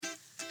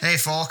Hey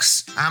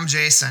folks, I'm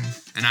Jason.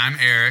 And I'm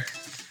Eric.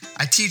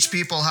 I teach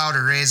people how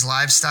to raise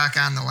livestock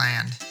on the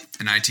land.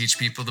 And I teach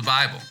people the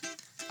Bible.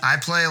 I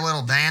play a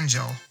little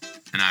banjo.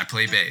 And I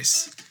play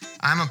bass.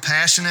 I'm a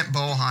passionate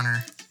bow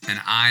hunter.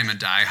 And I'm a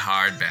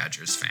die-hard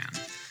Badgers fan.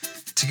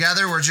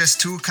 Together we're just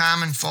two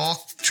common folk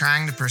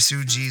trying to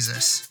pursue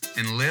Jesus.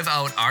 And live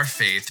out our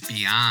faith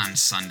beyond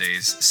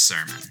Sunday's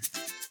sermon.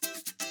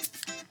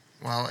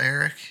 Well,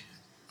 Eric,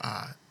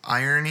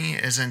 irony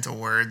isn't a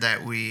word that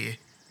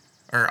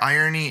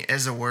irony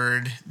is a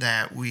word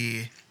that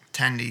we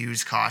tend to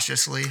use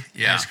cautiously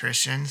as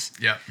Christians.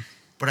 Yep.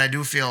 But I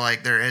do feel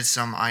like there is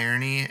some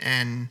irony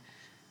in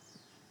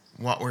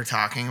what we're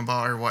talking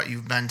about or what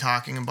you've been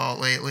talking about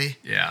lately.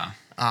 Yeah.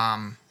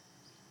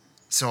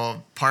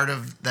 So part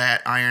of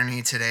that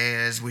irony today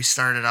is we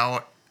started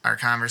out our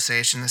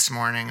conversation this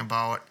morning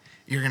about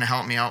you're going to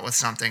help me out with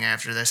something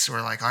after this. So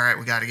we're like, all right,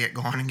 we got to get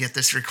going and get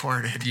this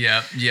recorded.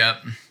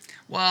 Yep.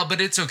 Well,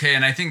 but it's okay.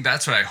 And I think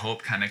that's what I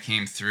hope kind of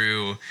came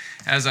through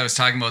as I was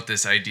talking about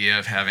this idea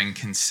of having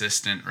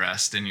consistent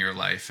rest in your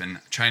life and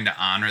trying to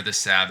honor the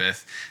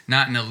Sabbath,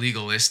 not in a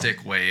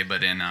legalistic way,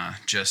 but in a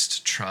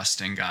just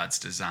trust in God's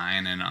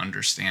design and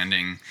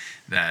understanding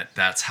that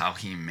that's how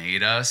he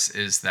made us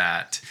is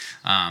that,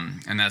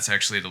 and that's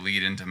actually the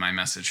lead into my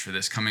message for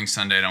this coming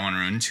Sunday. I don't want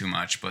to ruin too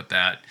much, but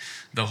that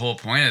the whole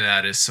point of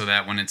that is so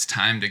that when it's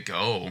time to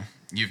go,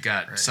 you've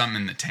got something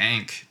in the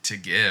tank to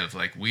give.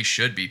 Like we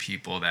should be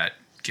people that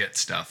get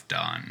stuff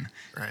done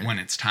when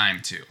it's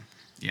time to,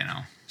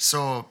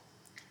 So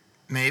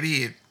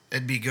maybe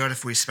it'd be good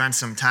if we spent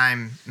some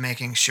time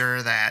making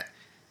sure that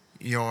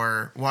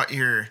what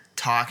you're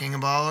talking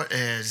about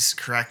is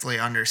correctly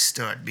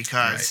understood,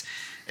 because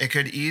it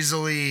could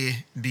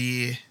easily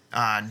be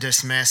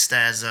dismissed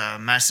as a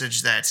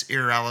message that's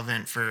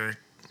irrelevant for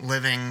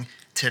living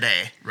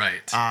today,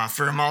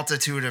 for a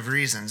multitude of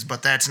reasons,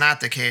 but that's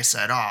not the case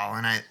at all.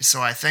 And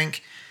I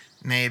think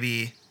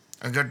maybe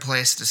a good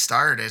place to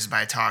start is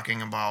by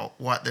talking about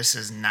what this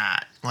is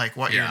not, like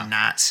what you're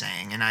not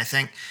saying. And I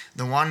think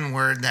the one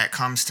word that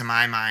comes to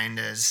my mind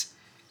is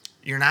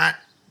you're not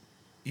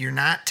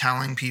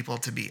telling people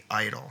to be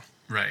idle.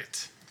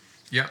 Right.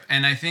 Yep.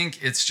 And I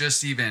think it's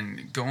just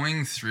even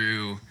going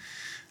through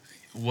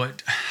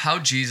how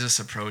Jesus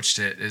approached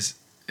it is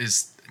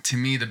to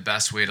me the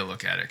best way to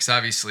look at it, because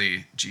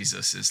obviously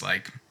Jesus is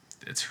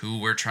it's who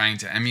we're trying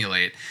to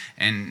emulate,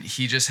 and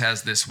he just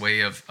has this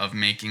way of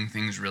making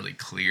things really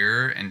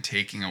clear and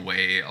taking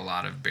away a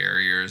lot of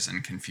barriers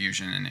and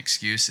confusion and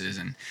excuses.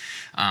 And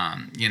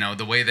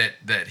the way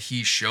that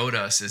he showed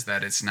us is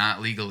that it's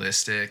not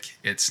legalistic,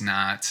 it's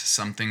not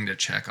something to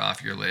check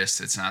off your list,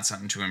 it's not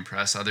something to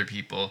impress other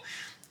people.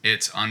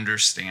 It's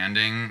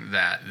understanding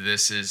that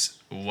this is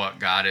what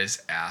God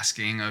is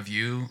asking of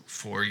you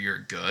for your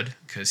good,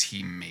 because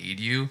he made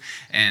you,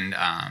 and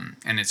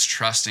it's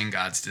trusting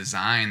God's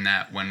design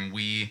that when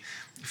we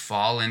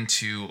fall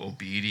into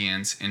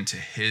obedience into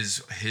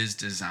his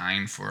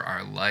design for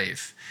our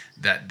life,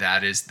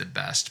 that is the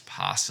best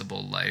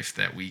possible life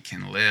that we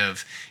can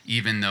live,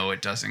 even though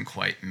it doesn't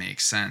quite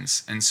make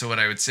sense. And so what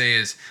I would say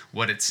is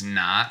what it's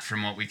not,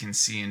 from what we can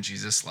see in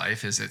Jesus'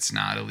 life, is it's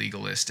not a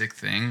legalistic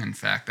thing. In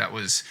fact, that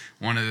was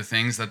one of the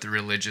things that the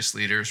religious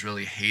leaders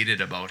really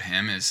hated about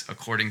him, is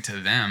according to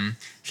them,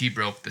 he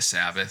broke the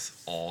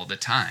Sabbath all the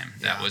time.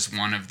 That was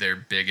one of their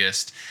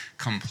biggest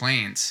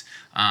complaints.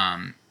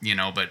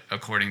 But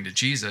according to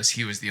Jesus,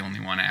 he was the only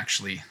one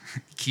actually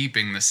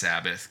keeping the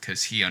Sabbath,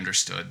 because he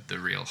understood the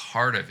real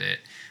heart of it,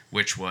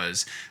 which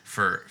was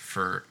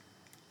for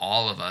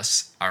all of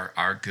us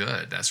our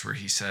good. That's where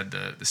he said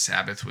the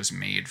Sabbath was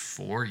made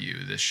for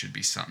you. This should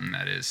be something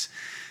that is,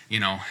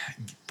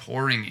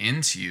 pouring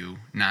into you,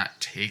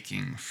 not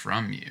taking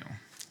from you.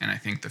 And I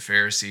think the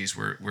Pharisees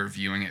were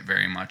viewing it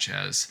very much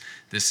as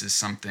this is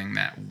something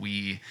that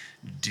we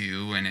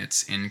do and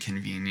it's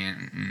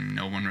inconvenient and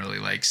no one really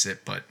likes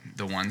it, but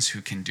the ones who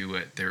can do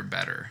it, they're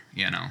better,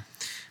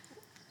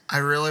 I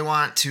really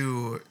want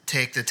to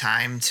take the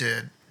time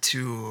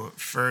to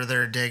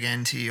further dig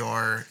into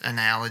your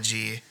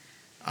analogy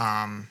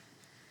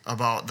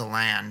about the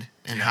land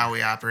and how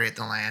we operate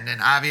the land.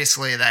 And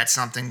obviously that's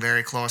something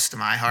very close to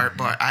my heart,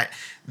 but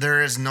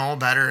there is no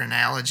better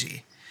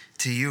analogy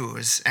to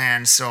use.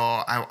 And so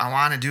I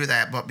want to do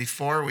that. But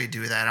before we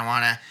do that, I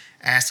want to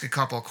ask a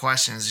couple of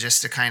questions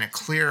just to kind of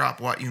clear up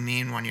what you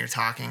mean when you're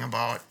talking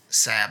about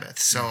Sabbath.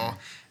 So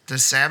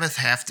does Sabbath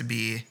have to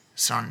be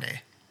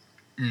Sunday?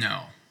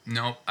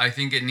 No, I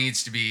think it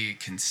needs to be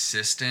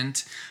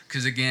consistent,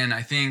 because again,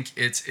 I think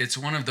it's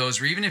one of those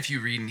where even if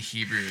you read in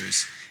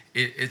Hebrews,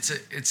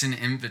 it's an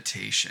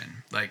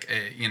invitation.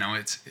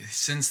 It's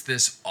since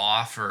this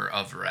offer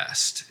of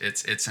rest,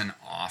 it's an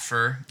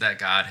offer that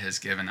God has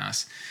given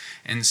us.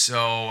 And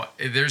so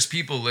there's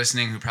people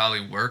listening who probably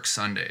work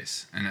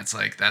Sundays, and it's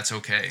like, that's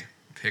okay.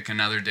 Pick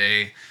another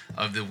day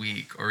of the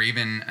week or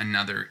even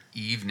another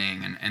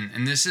evening.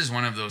 And this is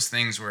one of those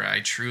things where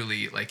I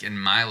truly, in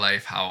my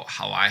life, how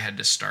I had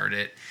to start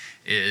it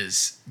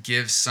is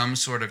give some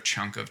sort of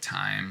chunk of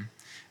time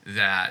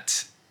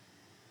that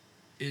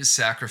is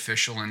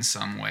sacrificial in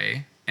some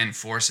way and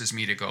forces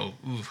me to go,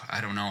 ooh,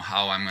 I don't know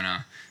how I'm going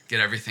to get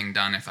everything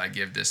done if I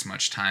give this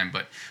much time,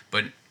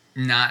 but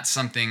not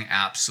something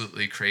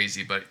absolutely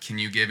crazy, but can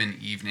you give an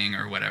evening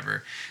or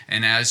whatever?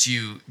 And as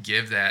you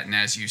give that, and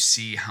as you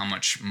see how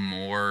much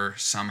more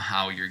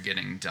somehow you're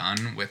getting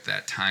done with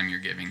that time you're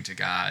giving to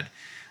God,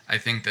 I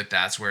think that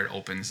that's where it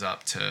opens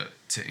up to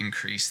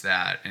increase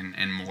that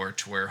and more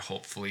to where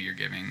hopefully you're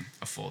giving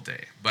a full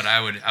day. But I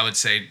would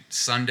say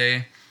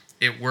Sunday,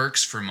 it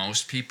works for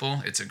most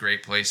people. It's a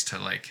great place to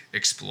like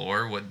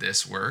explore, would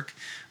this work?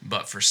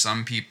 But for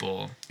some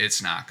people,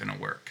 it's not going to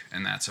work.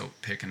 And that's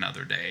pick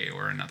another day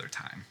or another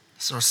time.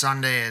 So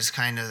Sunday is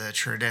kind of the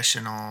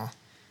traditional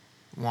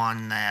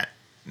one that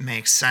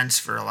makes sense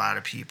for a lot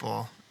of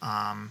people.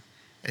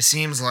 It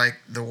seems like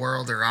the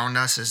world around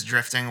us is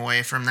drifting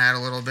away from that a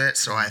little bit.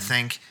 So I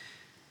think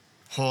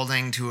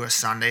holding to a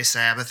Sunday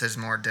Sabbath is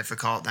more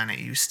difficult than it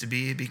used to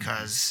be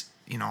because,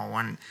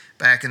 when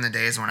back in the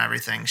days when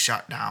everything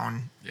shut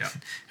down, it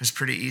was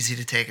pretty easy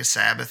to take a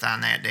Sabbath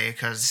on that day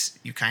because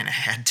you kind of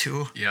had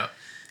to. Yep.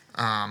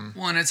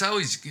 Well, and it's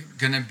always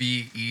going to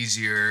be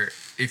easier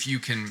if you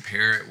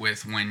compare it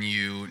with when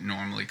you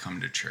normally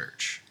come to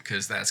church,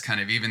 because that's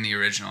kind of even the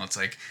original. It's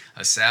like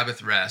a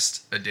Sabbath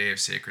rest, a day of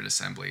sacred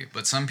assembly.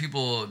 But some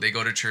people, they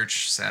go to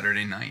church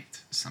Saturday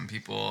night. Some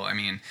people,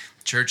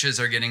 churches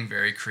are getting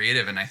very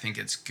creative, and I think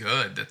it's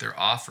good that they're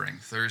offering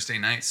Thursday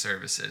night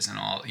services and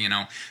all,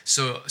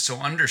 So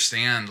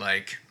understand,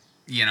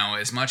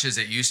 as much as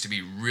it used to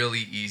be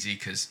really easy,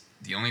 because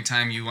the only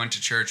time you went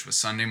to church was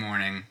Sunday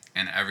morning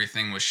and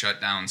everything was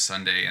shut down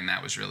Sunday, and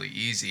that was really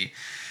easy.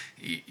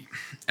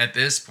 At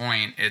this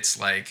point, it's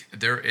like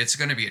it's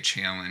going to be a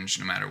challenge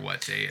no matter what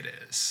day it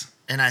is.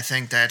 And I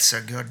think that's a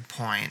good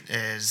point,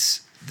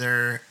 is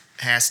there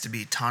has to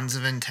be tons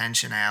of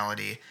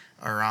intentionality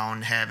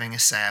around having a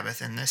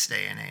Sabbath in this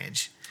day and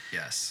age.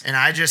 Yes. And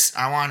I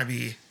want to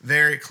be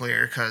very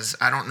clear, because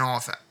I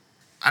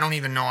don't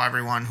even know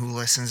everyone who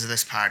listens to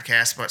this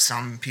podcast, but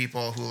some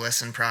people who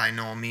listen probably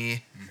know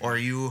me or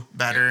you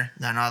better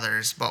than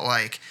others. But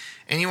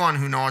anyone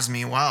who knows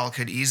me well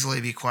could easily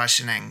be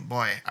questioning,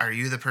 boy, are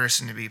you the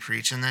person to be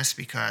preaching this?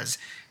 Because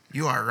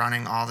you are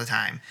running all the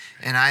time.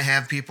 And I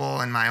have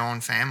people in my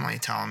own family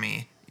tell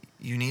me,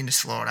 you need to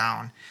slow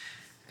down.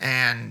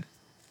 And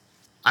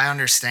I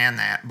understand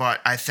that, but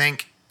I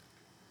think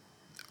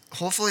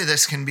hopefully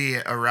this can be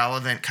a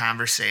relevant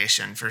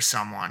conversation for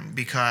someone,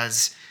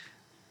 because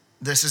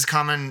this is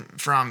coming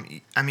from,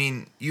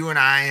 you and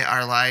I,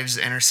 our lives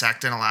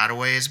intersect in a lot of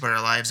ways, but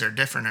our lives are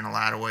different in a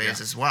lot of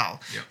ways as well.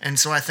 Yep. And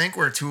so I think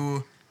we're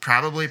two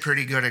probably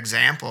pretty good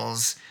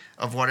examples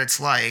of what it's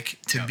like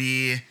to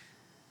be,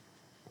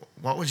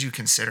 what would you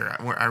consider?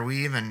 Are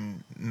we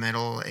even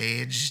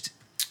middle-aged?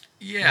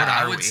 Yeah,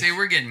 I would say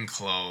we're getting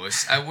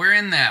close. We're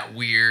in that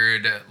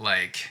weird,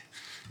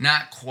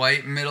 not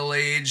quite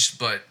middle-aged,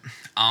 but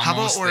almost. How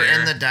about we're there.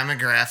 in the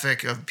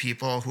demographic of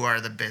people who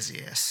are the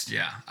busiest?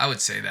 Yeah, I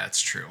would say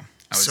that's true.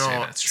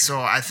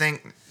 So I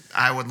think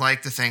I would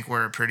like to think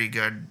we're a pretty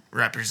good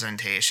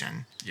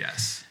representation.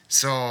 Yes.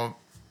 So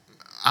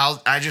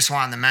I just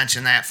wanted to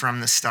mention that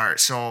from the start.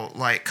 So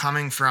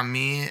coming from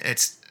me,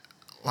 it's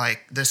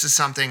this is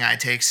something I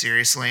take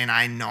seriously, and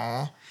I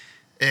know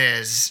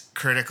is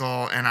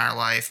critical in our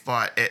life,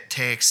 but it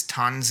takes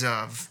tons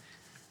of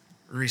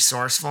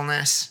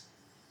resourcefulness,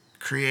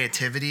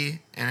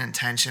 creativity, and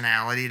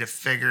intentionality to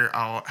figure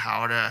out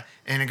how to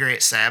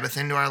integrate Sabbath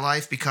into our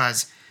life,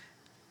 because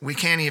we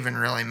can't even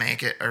really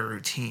make it a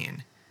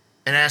routine.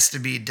 It has to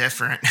be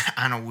different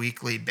on a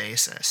weekly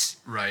basis.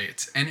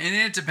 Right. And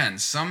it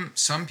depends.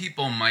 Some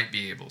people might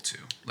be able to.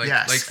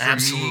 Yes, for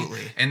absolutely.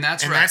 Me, and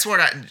that's what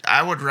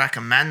I would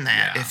recommend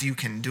that if you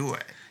can do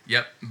it.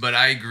 Yep. But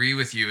I agree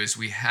with you, is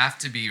we have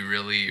to be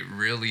really,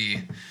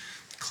 really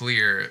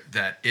clear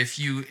that if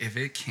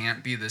it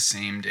can't be the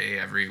same day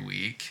every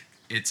week,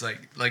 it's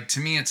like to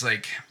me, it's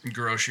like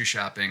grocery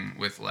shopping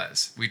with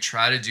Les. We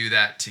try to do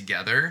that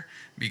together,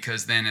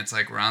 because then it's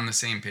like we're on the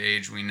same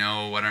page. We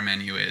know what our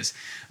menu is,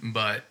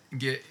 but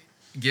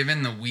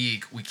given the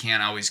week, we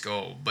can't always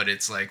go. But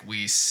it's like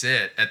we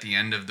sit at the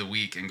end of the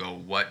week and go,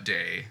 what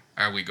day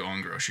are we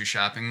going grocery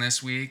shopping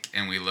this week?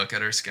 And we look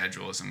at our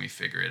schedules and we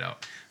figure it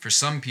out. For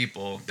some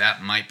people,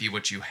 that might be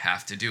what you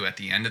have to do at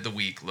the end of the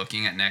week,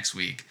 looking at next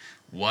week.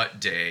 What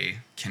day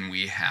can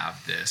we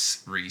have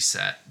this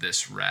reset,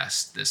 this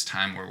rest, this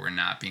time where we're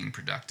not being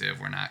productive,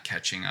 we're not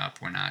catching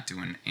up, we're not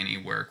doing any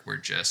work, we're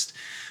just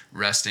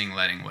resting,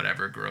 letting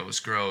whatever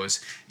grows.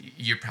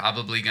 You're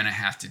probably going to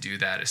have to do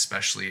that,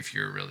 especially if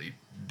you're really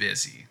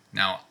busy.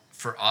 Now,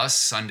 for us,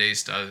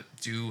 Sundays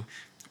do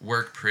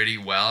work pretty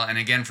well. And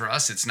again, for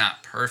us, it's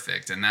not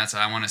perfect. And that's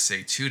what I want to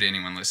say too to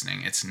anyone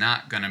listening. It's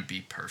not going to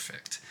be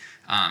perfect.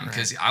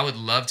 Because I would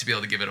love to be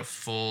able to give it a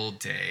full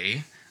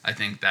day. I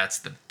think that's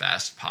the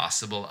best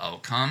possible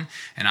outcome.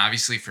 And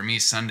obviously for me,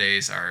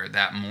 Sundays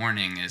that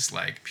morning is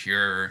like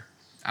pure,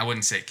 I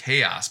wouldn't say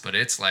chaos, but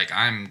it's like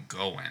I'm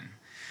going.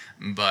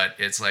 But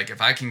it's like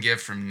if I can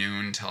give from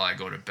noon till I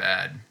go to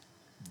bed,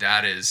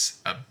 that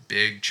is a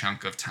big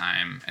chunk of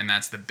time, and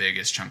that's the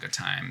biggest chunk of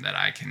time that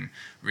I can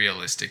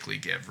realistically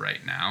give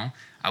right now.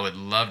 I would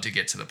love to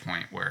get to the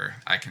point where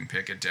I can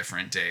pick a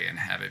different day and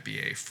have it be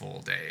a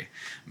full day.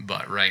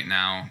 But right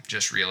now,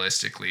 just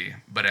realistically,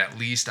 but at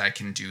least I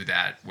can do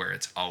that where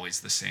it's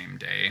always the same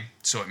day.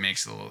 So it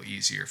makes it a little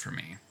easier for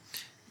me.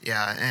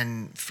 Yeah,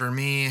 and for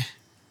me,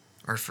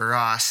 or for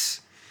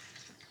us,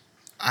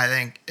 I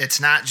think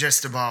it's not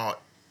just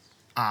about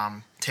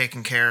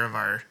taking care of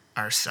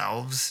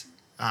ourselves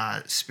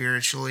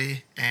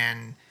spiritually,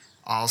 and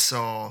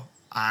also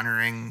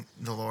honoring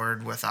the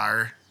Lord with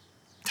our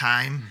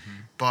time,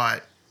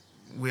 but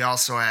we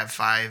also have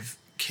 5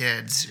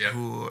 kids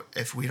who,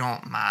 if we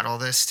don't model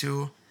this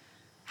to,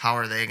 how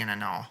are they going to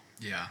know?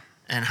 Yeah.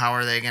 And how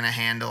are they going to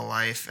handle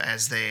life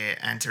as they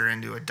enter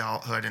into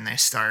adulthood and they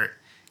start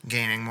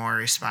gaining more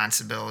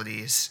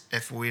responsibilities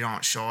if we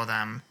don't show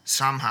them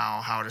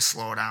somehow how to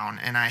slow down?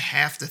 And I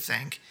have to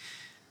think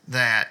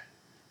that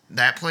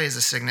plays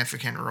a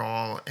significant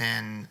role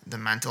in the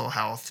mental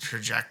health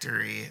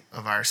trajectory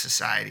of our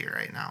society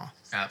right now.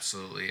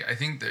 Absolutely. I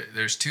think that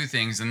there's 2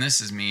 things, and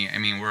this is me. I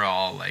mean, we're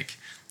all like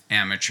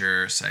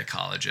amateur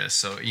psychologists,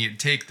 so you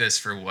take this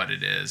for what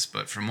it is.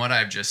 But from what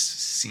I've just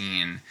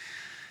seen,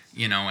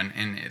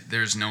 and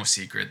there's no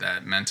secret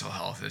that mental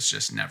health has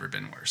just never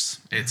been worse.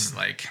 It's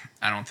like,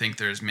 I don't think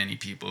there's many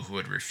people who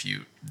would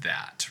refute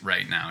that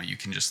right now. You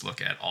can just look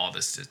at all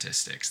the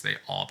statistics. They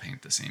all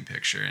paint the same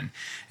picture.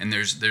 And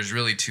there's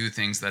really 2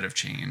 things that have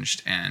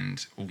changed.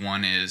 And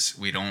one is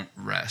we don't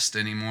rest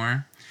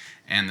anymore.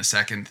 And the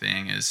second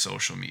thing is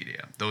social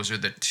media. Those are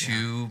the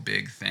 2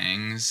 big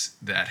things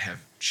that have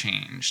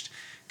changed.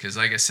 Because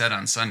like I said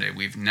on Sunday,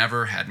 we've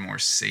never had more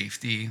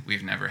safety.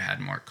 We've never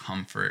had more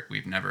comfort.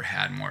 We've never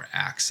had more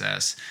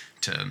access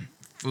to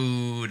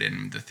food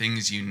and the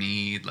things you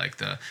need, like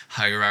the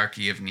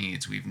hierarchy of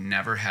needs. We've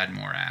never had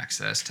more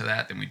access to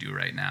that than we do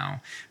right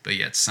now. But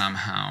yet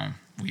somehow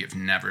we have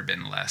never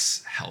been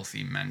less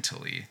healthy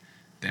mentally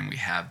than we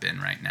have been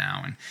right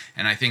now.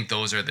 And I think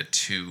those are the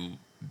 2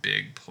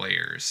 big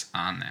players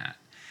on that.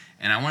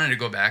 And I wanted to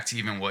go back to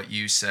even what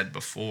you said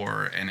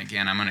before. And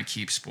again, I'm going to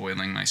keep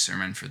spoiling my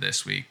sermon for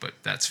this week, but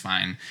that's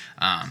fine.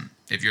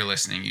 If you're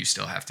listening, you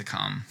still have to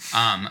come.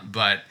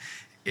 But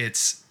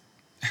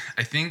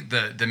I think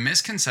the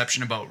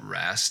misconception about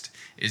rest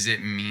is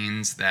it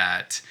means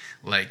that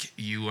like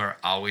you are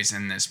always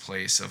in this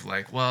place of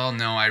like, well,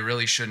 no, I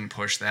really shouldn't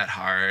push that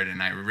hard,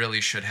 and I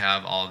really should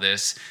have all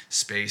this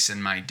space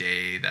in my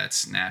day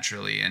that's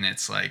naturally. And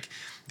it's like,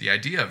 the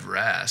idea of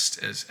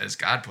rest, as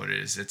God put it,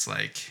 is it's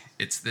like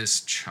it's this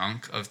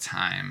chunk of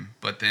time,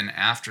 but then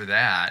after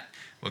that,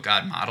 what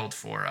God modeled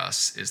for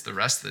us is the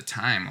rest of the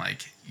time,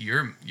 like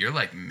you're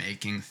like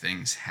making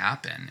things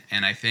happen.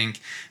 And I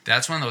think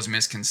that's one of those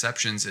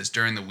misconceptions is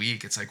during the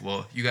week, it's like,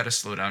 well, you got to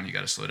slow down.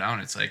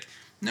 It's like,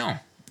 no,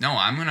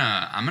 I'm going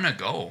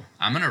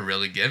to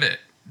really give it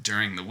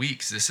during the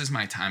weeks. This is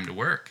my time to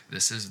work.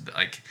 This is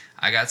like,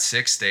 I got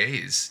 6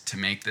 days to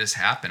make this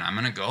happen. I'm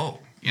going to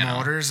go.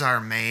 Motors are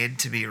made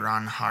to be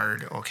run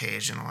hard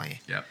occasionally.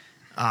 Yep.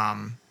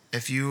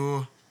 If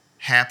you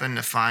happen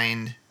to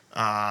find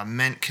a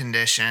mint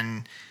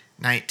condition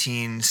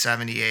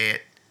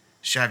 1978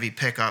 Chevy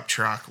pickup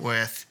truck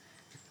with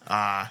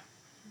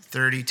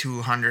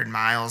 3,200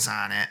 miles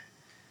on it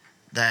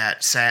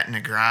that sat in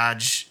a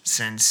garage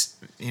since,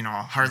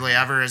 hardly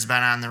ever has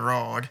been on the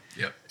road,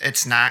 yep,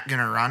 it's not going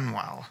to run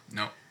well.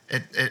 No.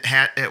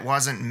 It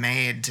wasn't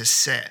made to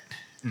sit.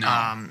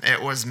 No.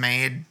 It was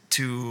made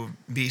to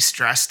be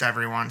stressed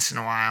every once in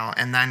a while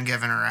and then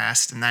given a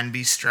rest and then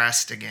be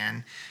stressed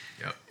again.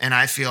 Yep. And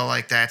I feel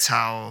like that's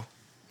how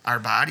our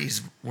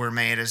bodies were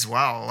made as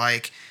well.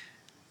 Like,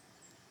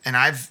 and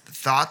I've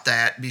thought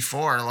that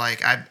before.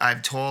 Like,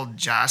 I've told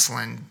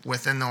Jocelyn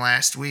within the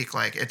last week,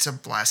 like, it's a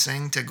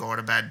blessing to go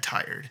to bed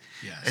tired.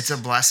 Yes. It's a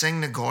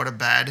blessing to go to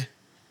bed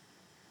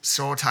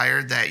so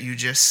tired that you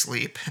just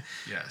sleep.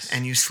 Yes.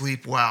 And you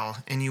sleep well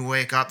and you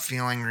wake up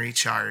feeling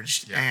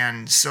recharged. Yeah.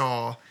 And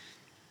so,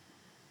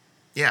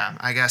 yeah,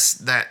 I guess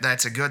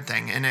that's a good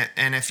thing.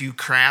 And if you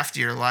craft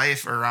your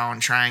life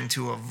around trying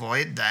to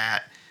avoid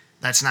that,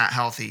 that's not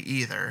healthy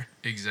either.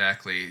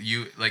 Exactly.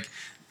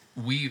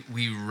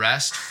 We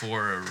rest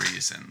for a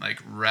reason.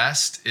 Like,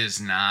 rest is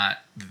not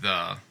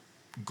the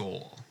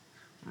goal.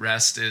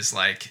 Rest is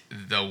like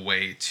the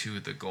way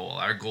to the goal.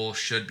 Our goal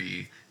should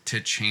be to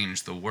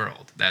change the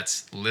world.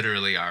 That's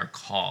literally our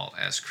call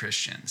as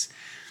Christians.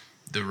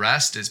 The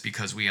rest is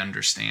because we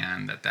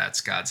understand that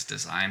that's God's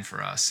design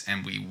for us,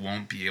 and we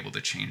won't be able to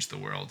change the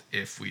world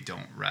if we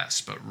don't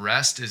rest. But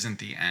rest isn't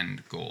the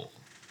end goal.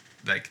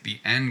 Like,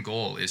 the end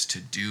goal is to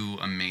do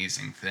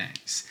amazing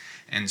things.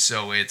 And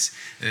so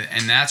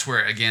and that's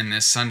where, again,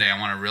 this Sunday, I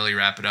want to really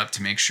wrap it up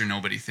to make sure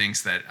nobody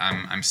thinks that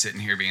I'm sitting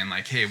here being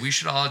like, hey, we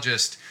should all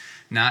just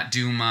not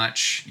do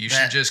much. You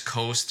should just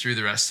coast through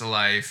the rest of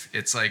life.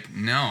 It's like,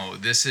 no,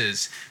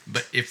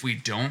 but if we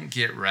don't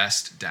get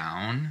rest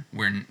down,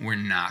 we're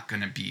not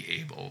going to be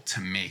able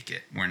to make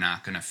it. We're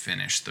not going to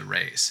finish the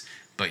race.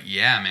 But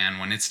yeah, man,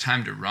 when it's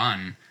time to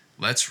run,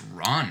 let's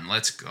run,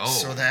 let's go.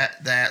 So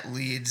that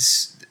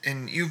leads,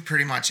 and you've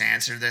pretty much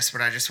answered this, but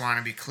I just want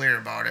to be clear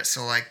about it.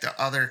 So like the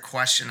other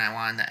question I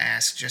wanted to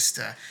ask, just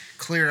to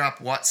clear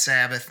up what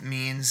Sabbath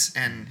means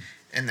and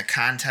in the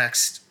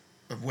context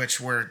of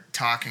which we're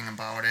talking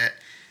about it,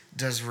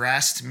 does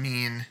rest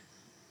mean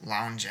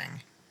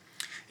lounging?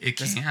 It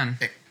can.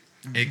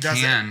 It Does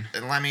can.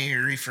 Let me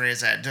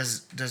rephrase that.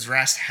 Does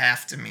rest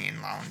have to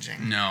mean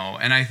lounging? No,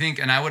 and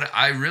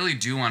I really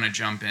do want to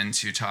jump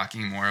into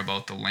talking more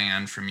about the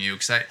land from you,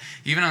 because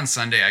even on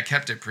Sunday I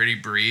kept it pretty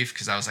brief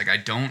because I was like, I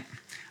don't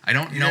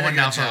know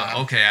enough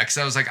of, okay, because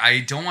I was like,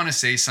 I don't want to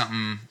say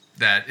something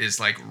that is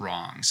like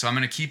wrong, so I'm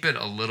going to keep it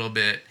a little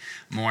bit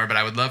more, but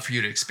I would love for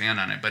you to expand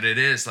on it. But it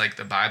is like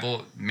the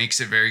Bible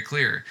makes it very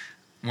clear,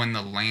 when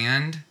the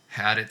land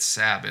had its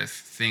Sabbath,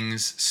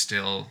 things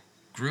still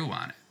grew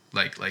on it.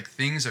 Like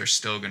things are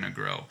still going to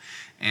grow.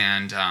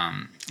 And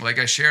like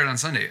I shared on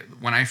Sunday,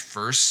 when I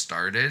first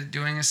started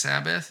doing a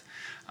Sabbath,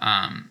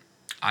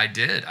 I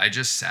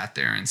just sat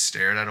there and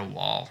stared at a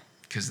wall,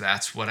 because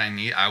that's what I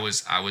need. I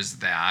was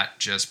that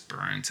just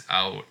burnt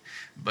out.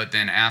 But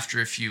then after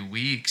a few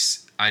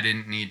weeks, I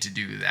didn't need to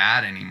do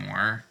that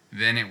anymore.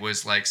 Then it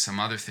was like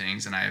some other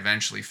things, and I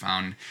eventually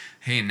found,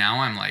 hey, now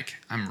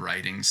I'm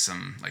writing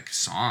some like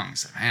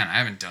songs. Man, I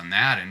haven't done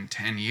that in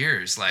 10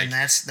 years. Like, and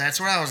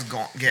that's what I was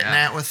getting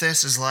at with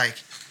this, is like,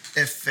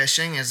 if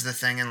fishing is the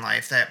thing in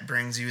life that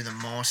brings you the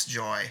most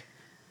joy,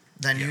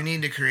 then you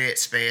need to create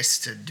space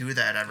to do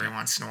that every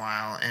once in a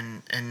while,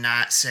 and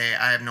not say,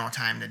 I have no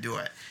time to do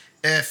it.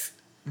 If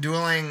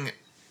doing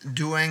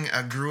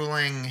a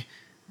grueling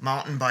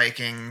mountain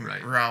biking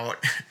route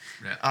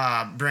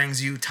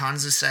brings you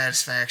tons of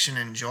satisfaction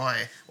and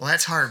joy, well,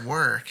 that's hard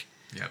work.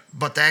 Yep.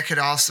 But that could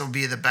also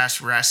be the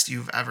best rest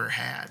you've ever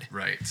had.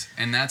 Right.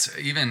 And that's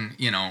even,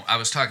 I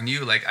was talking to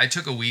you, like I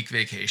took a week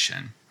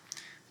vacation,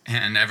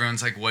 and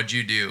everyone's like, what'd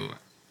you do?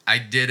 I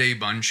did a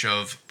bunch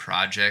of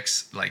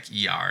projects, like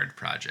yard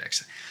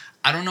projects.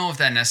 I don't know if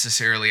that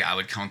necessarily I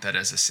would count that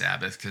as a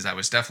Sabbath, because I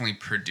was definitely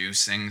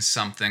producing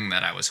something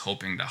that I was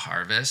hoping to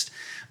harvest.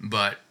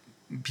 But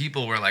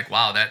people were like,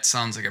 wow, that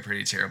sounds like a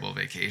pretty terrible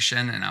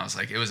vacation. And I was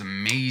like, it was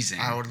amazing.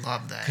 I would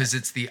love that. Because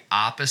it's the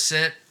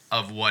opposite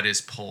of what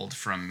is pulled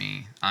from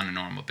me on a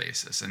normal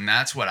basis. And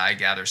that's what I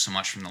gather so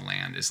much from the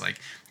land, is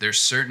like there's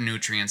certain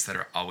nutrients that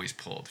are always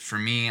pulled. For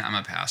me, I'm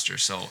a pastor,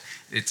 so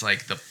it's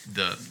like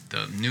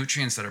the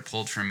nutrients that are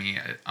pulled from me: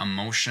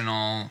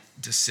 emotional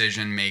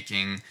decision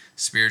making,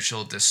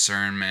 spiritual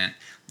discernment.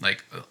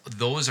 Like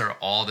those are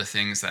all the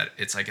things that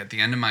it's like at the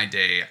end of my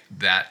day,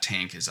 that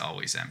tank is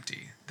always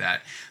empty.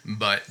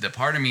 But the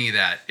part of me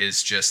that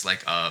is just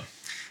like a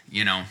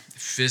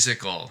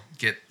physical,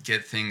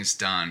 get things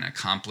done,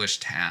 accomplish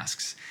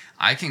tasks.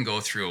 I can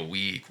go through a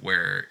week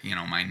where,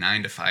 my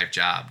 9-to-5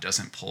 job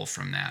doesn't pull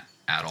from that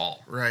at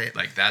all. Right.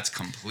 Like that's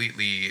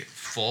completely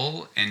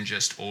full and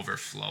just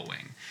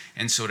overflowing.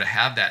 And so to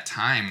have that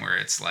time where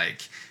it's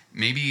like,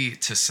 maybe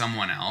to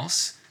someone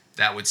else,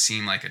 that would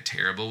seem like a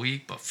terrible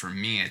week. But for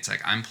me, it's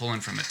like I'm pulling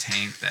from a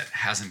tank that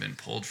hasn't been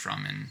pulled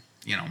from in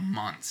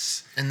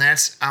months. And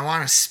I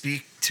want to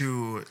speak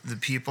to the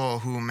people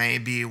who may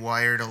be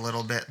wired a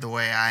little bit the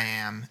way I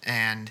am.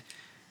 And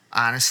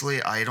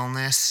honestly,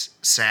 idleness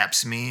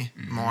saps me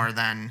more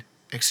than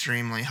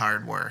extremely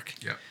hard work.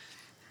 Yep.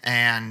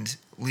 And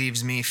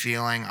leaves me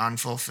feeling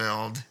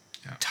unfulfilled,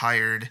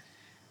 tired,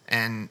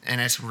 and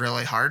it's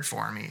really hard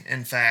for me.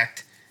 In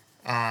fact,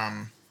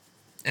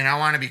 and I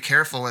want to be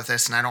careful with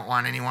this, and I don't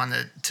want anyone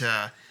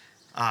to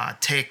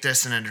take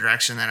this in a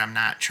direction that I'm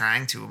not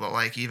trying to, but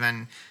like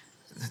even,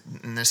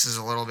 and this is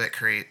a little bit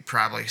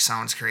probably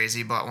sounds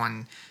crazy, but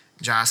when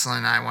Jocelyn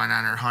and I went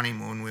on our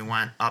honeymoon, we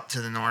went up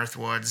to the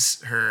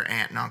Northwoods. Her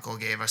aunt and uncle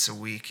gave us a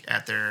week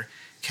at their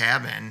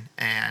cabin,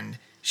 and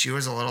she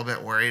was a little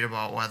bit worried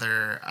about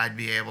whether I'd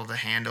be able to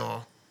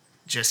handle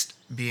just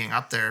being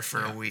up there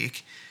for a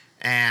week.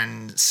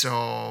 And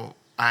so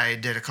I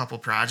did a couple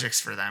projects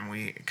for them.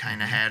 We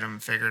kind of had them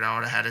figured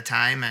out ahead of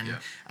time, and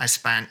I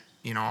spent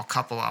a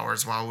couple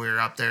hours while we were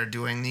up there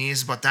doing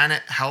these, but then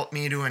it helped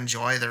me to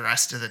enjoy the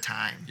rest of the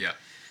time. Yeah,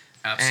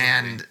 absolutely.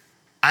 And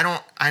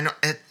I know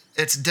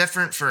it's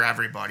different for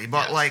everybody,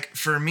 but like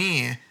for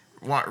me,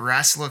 what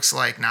rest looks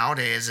like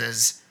nowadays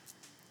is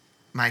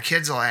my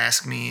kids will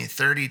ask me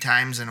 30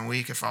 times in a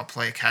week if I'll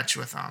play catch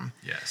with them.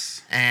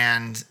 Yes.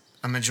 And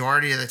a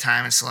majority of the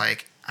time it's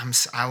like,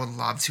 I would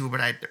love to,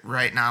 but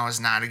right now is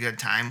not a good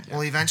time.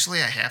 Well, eventually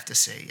I have to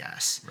say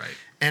yes. Right.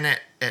 And it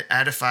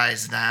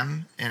edifies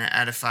them and it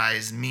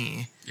edifies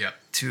me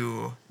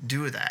to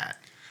do that.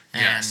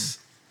 Yes.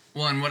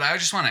 Well, and what I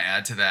just want to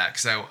add to that,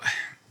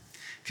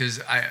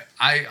 because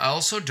I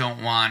also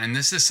don't want, and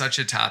this is such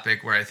a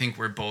topic where I think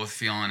we're both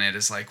feeling it,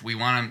 is like we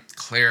want to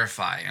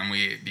clarify, and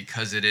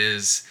because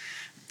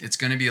it's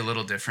going to be a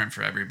little different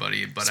for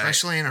everybody, but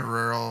especially in a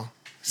rural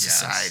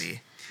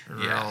society,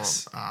 rural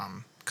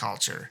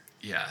culture.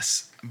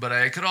 Yes. But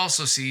I could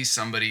also see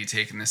somebody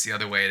taking this the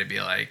other way to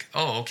be like,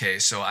 oh, okay,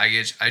 so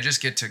I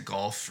just get to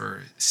golf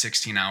for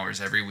 16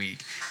 hours every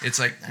week. It's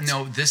like,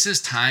 no, this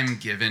is time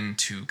given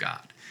to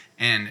God.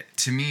 And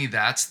to me,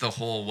 that's the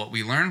whole, what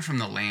we learn from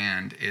the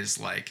land is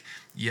like,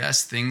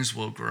 yes, things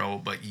will grow,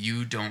 but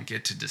you don't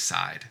get to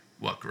decide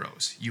what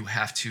grows. You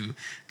have to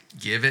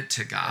give it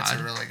to God. That's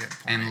a really good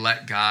point. And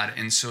let God.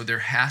 And so there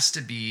has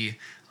to be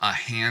a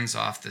hands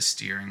off the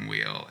steering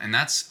wheel. And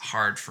that's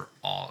hard for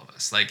all of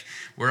us. Like,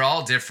 we're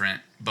all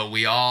different, but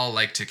we all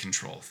like to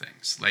control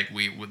things. Like,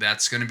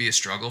 that's going to be a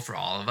struggle for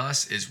all of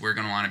us, is we're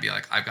going to want to be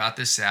like, I've got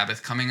this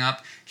Sabbath coming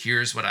up.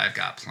 Here's what I've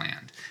got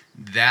planned.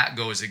 That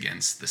goes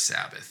against the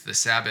Sabbath. The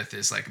Sabbath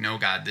is like, no,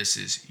 God, this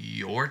is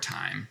your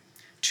time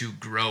to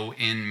grow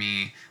in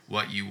me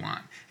what you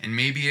want. And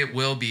maybe it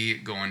will be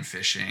going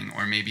fishing,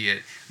 or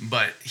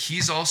but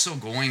he's also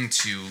going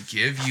to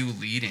give you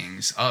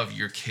leadings of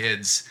your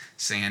kids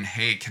saying,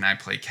 hey, can I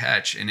play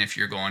catch? And if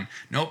you're going,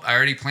 nope, I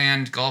already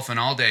planned golfing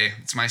all day,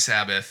 it's my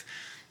Sabbath,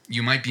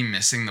 you might be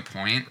missing the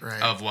point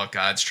of what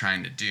God's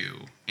trying to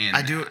do in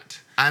that.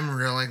 I'm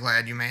really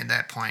glad you made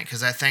that point,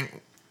 because I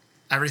think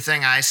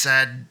everything I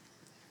said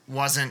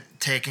wasn't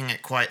taking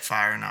it quite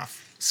far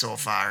enough so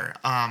far.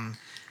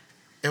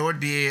 It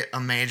would be a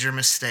major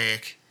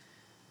mistake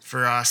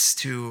for us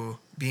to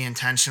be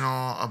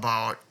intentional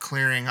about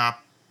clearing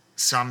up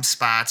some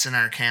spots in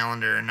our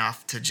calendar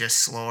enough to just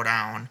slow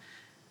down,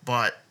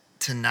 but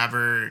to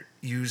never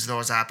use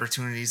those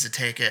opportunities to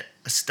take it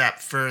a step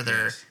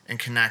further and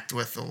connect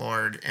with the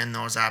Lord in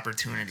those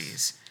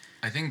opportunities.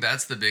 I think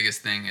that's the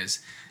biggest thing, is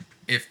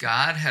if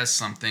God has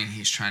something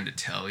he's trying to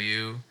tell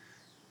you,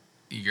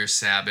 your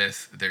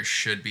Sabbath, there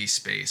should be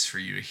space for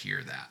you to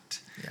hear that.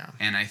 Yeah.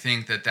 And I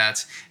think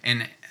that's,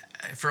 and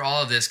for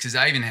all of this, because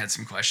I even had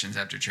some questions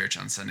after church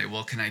on Sunday.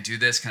 Well, can I do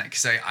this?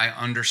 Because I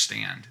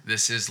understand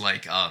this is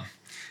like,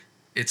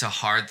 it's a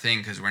hard thing,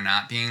 because we're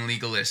not being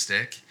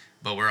legalistic,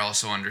 but we're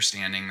also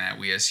understanding that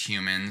we as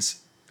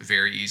humans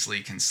very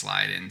easily can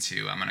slide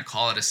into, I'm going to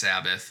call it a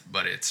Sabbath,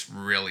 but it's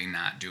really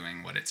not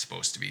doing what it's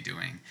supposed to be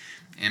doing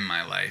in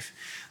my life.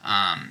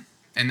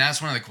 And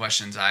that's one of the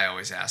questions I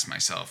always ask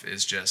myself,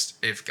 is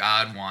just, if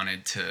God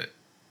wanted to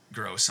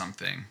grow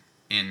something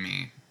in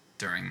me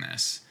during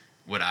this,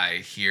 would I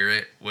hear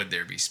it? Would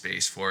there be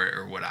space for it?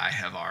 Or would I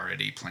have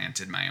already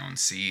planted my own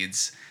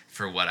seeds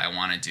for what I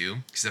want to do?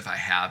 Because if I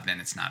have, then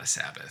it's not a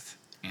Sabbath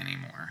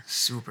anymore.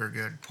 Super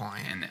good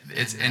point. And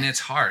it's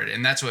hard.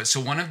 And that's what, so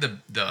one of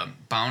the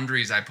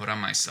boundaries I put on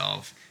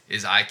myself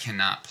is I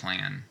cannot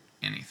plan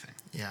anything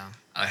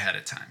ahead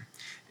of time.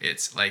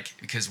 It's like,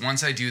 because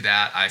once I do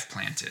that, I've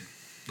planted.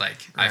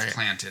 I've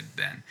planted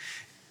then.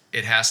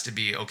 It has to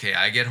be, okay,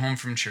 I get home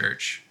from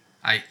church,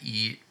 I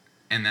eat,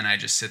 and then I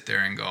just sit there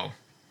and go,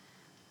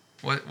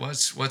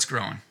 what's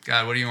growing?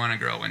 God, what do you want to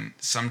grow? And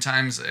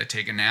sometimes I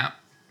take a nap.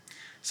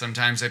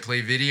 Sometimes I play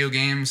video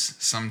games.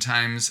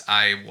 Sometimes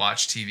I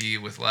watch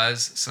TV with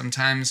Les.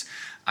 Sometimes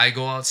I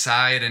go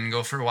outside and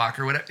go for a walk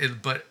or whatever.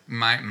 But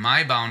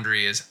my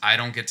boundary is, I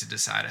don't get to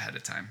decide ahead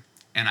of time.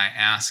 And I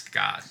ask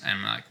God, and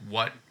I'm like,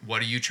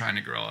 what are you trying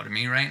to grow out of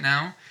me right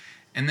now?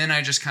 And then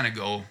I just kind of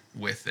go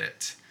with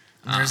it.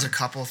 There's a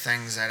couple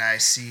things that I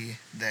see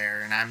there,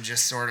 and I'm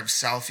just sort of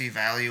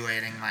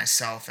self-evaluating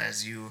myself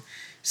as you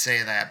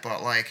say that.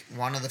 But like,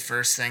 one of the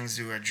first things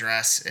to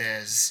address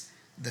is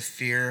the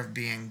fear of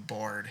being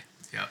bored.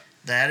 Yep.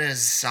 That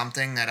is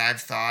something that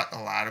I've thought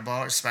a lot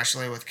about,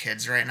 especially with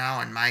kids right now.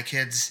 And my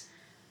kids,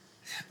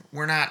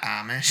 we're not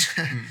Amish,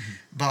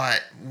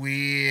 but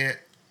we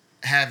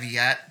have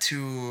yet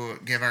to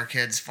give our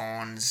kids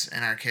phones,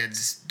 and our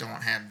kids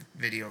don't have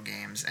video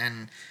games.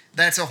 And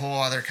that's a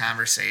whole other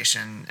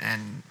conversation,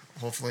 and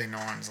hopefully no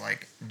one's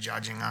like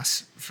judging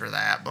us for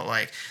that. But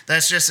like,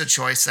 that's just a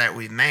choice that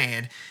we've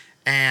made.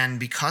 And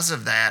because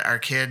of that, our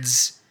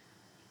kids,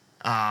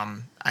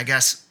 I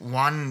guess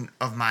one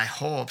of my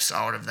hopes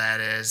out of that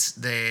is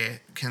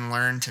they can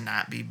learn to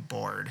not be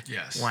bored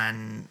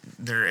when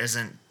there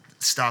isn't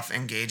stuff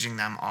engaging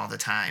them all the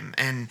time.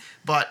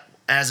 But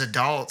as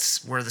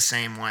adults, we're the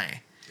same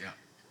way. Yeah.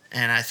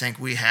 And I think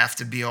we have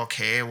to be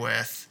okay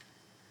with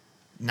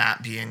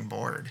not being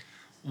bored.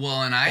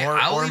 Well, and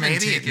I'll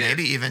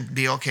maybe even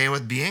be okay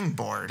with being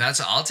bored.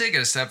 I'll take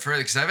it a step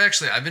further, because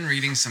I've been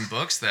reading some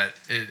books that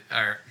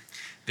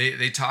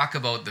they talk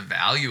about the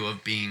value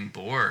of being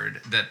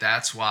bored.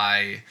 That's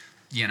why,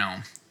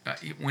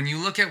 when you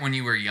look at when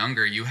you were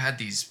younger, you had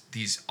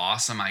these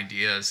awesome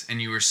ideas,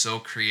 and you were so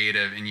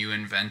creative, and you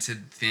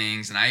invented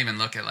things. And I even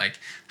look at like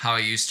how I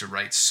used to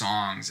write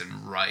songs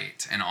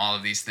and all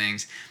of these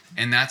things.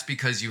 And that's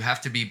because you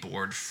have to be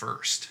bored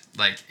first.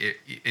 Like,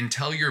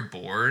 until you're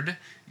bored,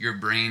 your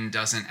brain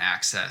doesn't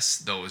access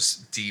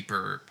those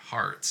deeper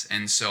parts.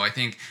 And so I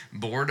think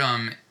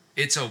boredom,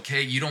 it's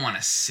okay. You don't want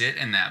to sit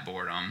in that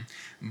boredom.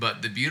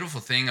 But the beautiful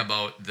thing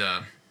about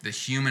the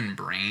human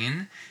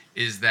brain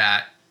is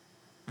that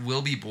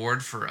we'll be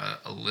bored for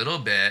a little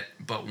bit,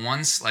 but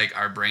once like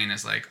our brain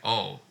is like,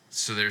 oh,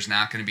 so there's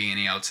not going to be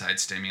any outside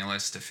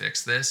stimulus to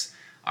fix this.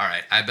 All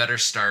right, I better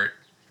start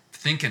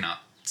thinking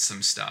up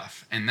some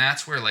stuff. And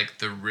that's where like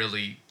the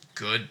really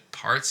good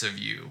parts of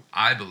you,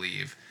 I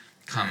believe,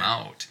 come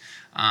out.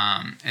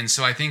 And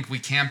so I think we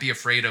can't be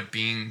afraid of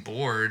being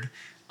bored.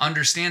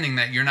 understanding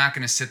that you're not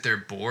going to sit there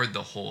bored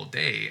the whole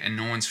day and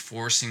no one's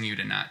forcing you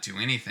to not do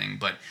anything,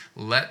 but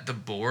let the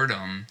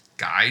boredom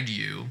guide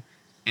you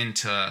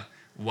into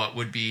what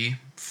would be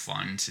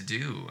fun to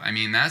do. I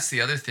mean, that's the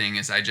other thing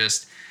is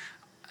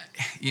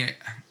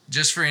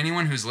just for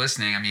anyone who's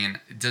listening, I mean,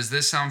 does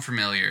this sound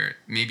familiar?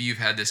 Maybe you've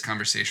had this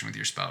conversation with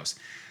your spouse.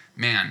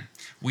 Man,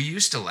 we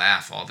used to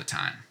laugh all the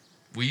time.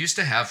 We used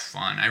to have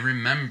fun. I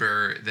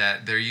remember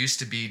that there used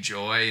to be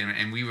joy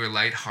and we were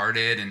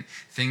lighthearted and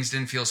things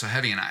didn't feel so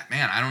heavy. And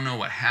I don't know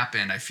what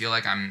happened. I feel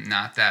like I'm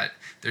not that.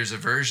 There's a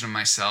version of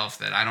myself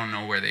that I don't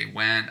know where they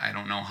went. I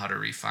don't know how to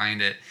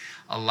refine it.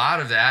 A lot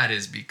of that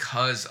is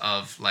because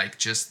of like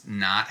just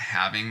not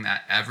having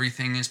that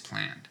everything is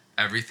planned.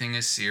 Everything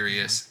is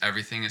serious. Yeah.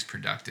 Everything is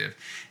productive.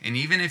 And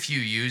even if you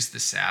use the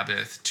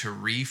Sabbath to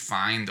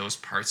refine those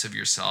parts of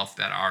yourself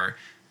that are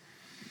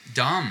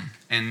dumb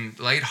and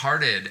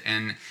lighthearted,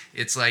 and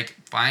it's like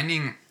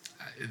finding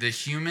the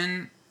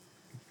human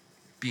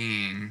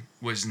being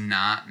was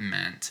not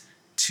meant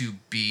to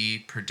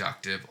be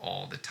productive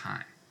all the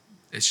time.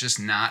 It's just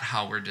not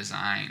how we're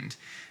designed.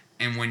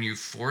 And when you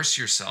force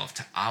yourself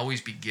to always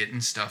be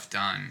getting stuff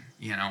done,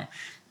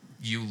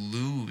 you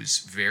lose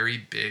very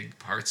big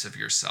parts of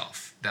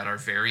yourself that are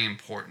very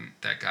important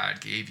that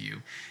God gave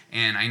you.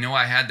 And I know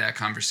I had that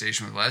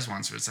conversation with Les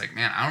once where it's like,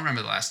 man, I don't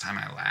remember the last time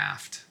I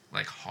laughed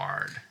like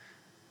hard.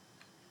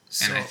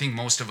 And I think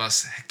most of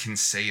us can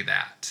say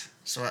that.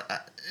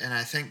 And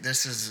I think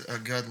this is a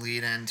good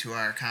lead into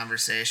our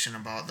conversation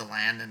about the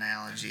land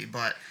analogy.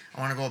 But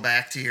I want to go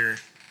back to your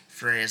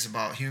phrase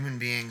about human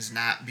beings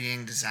not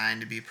being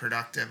designed to be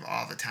productive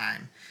all the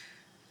time.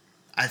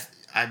 I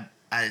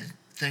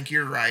think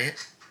you're right,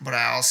 but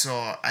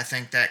I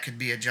think that could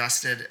be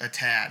adjusted a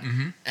tad.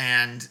 Mm-hmm.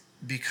 And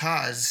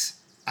because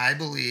I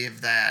believe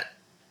that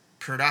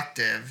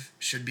productive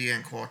should be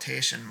in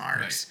quotation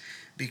marks. Right.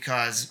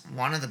 Because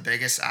one of the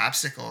biggest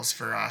obstacles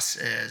for us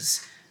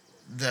is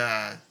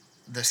the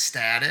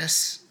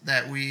status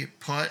that we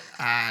put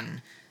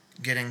on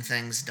getting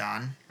things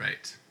done.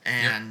 Right.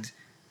 And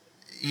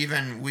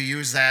even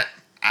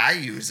I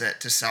use it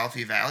to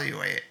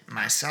self-evaluate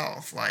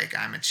myself. Like,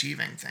 I'm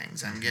achieving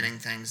things. I'm getting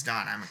things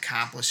done. I'm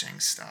accomplishing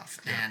stuff.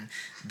 Yep. And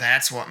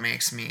that's what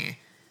makes me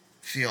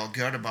feel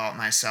good about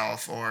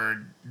myself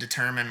or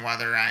determine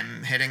whether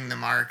I'm hitting the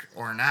mark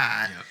or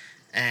not. Yep.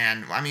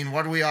 And, I mean,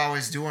 what do we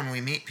always do when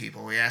we meet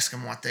people? We ask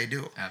them what they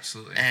do.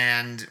 Absolutely.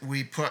 And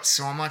we put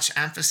so much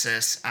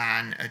emphasis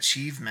on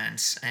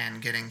achievements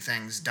and getting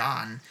things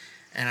done.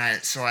 And I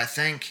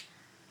think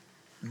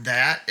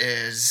that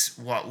is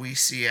what we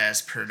see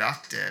as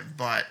productive.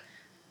 But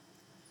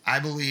I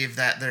believe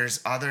that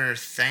there's other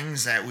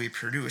things that we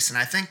produce. And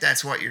I think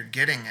that's what you're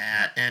getting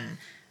at.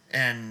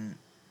 And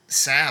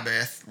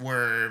Sabbath,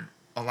 we're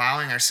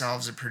allowing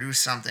ourselves to produce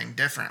something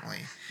differently.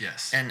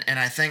 Yes. And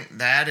I think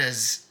that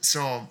is,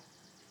 so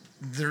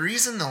the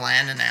reason the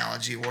land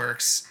analogy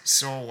works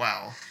so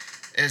well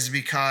is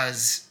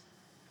because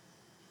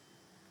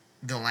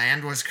the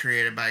land was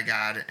created by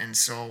God and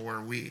so were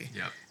we.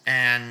 Yep.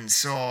 And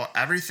so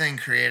everything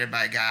created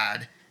by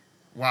God,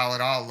 while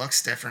it all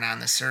looks different on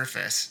the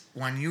surface,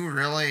 when you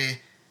really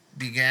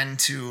begin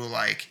to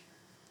like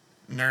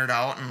nerd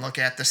out and look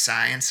at the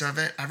science of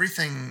it,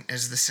 everything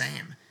is the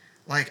same.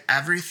 Like,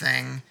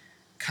 everything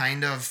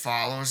kind of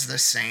follows the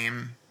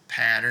same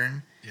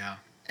pattern. Yeah.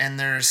 And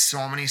there's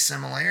so many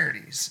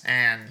similarities.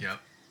 And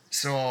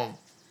so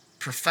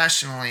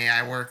professionally,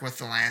 I work with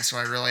the land, so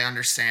I really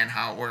understand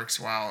how it works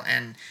well.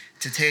 And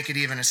to take it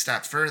even a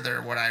step further,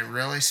 what I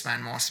really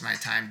spend most of my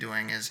time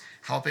doing is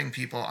helping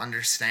people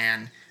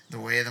understand the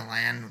way the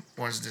land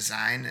was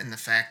designed and the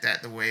fact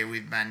that the way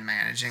we've been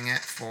managing it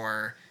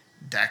for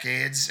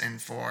decades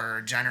and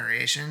for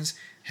generations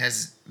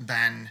has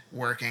been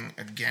working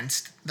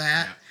against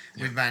that.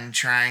 Yep. We've been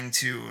trying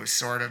to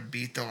sort of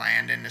beat the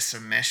land into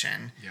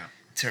submission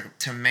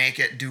to make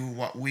it do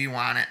what we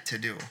want it to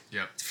do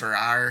for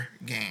our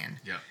gain.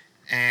 Yep.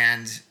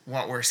 And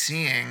what we're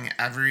seeing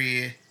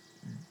every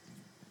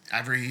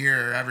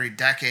year, every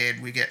decade,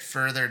 we get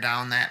further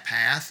down that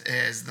path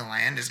is the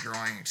land is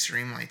growing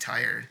extremely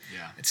tired.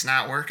 Yeah. It's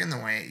not working the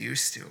way it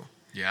used to.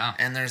 Yeah.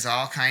 And there's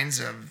all kinds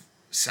of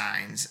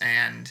signs,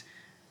 and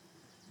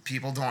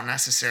people don't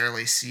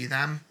necessarily see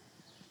them.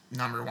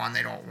 Number one,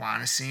 they don't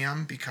want to see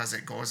them because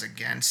it goes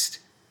against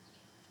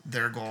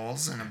their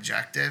goals and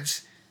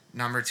objectives.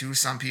 Number two,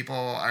 some people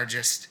are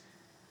just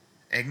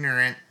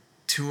ignorant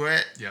to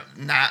it,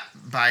 not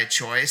by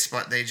choice,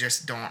 but they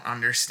just don't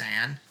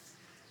understand.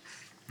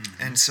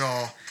 Mm-hmm. And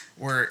so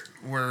we're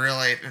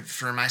really,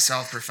 for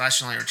myself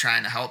professionally, we're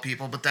trying to help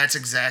people, but that's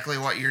exactly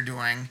what you're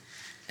doing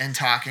and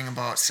talking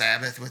about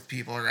Sabbath with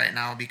people right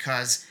now,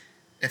 because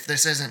if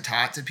this isn't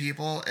taught to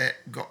people,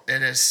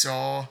 it is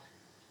so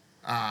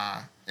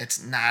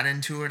it's not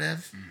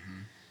intuitive,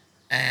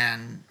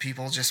 and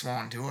people just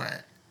won't do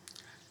it.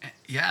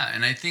 Yeah,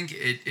 and I think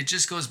it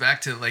just goes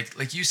back to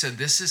like you said,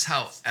 this is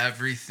how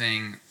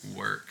everything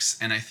works,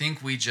 and I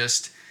think we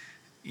just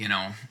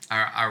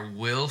are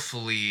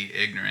willfully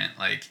ignorant.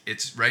 Like,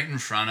 it's right in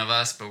front of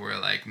us, but we're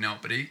like, no.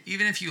 But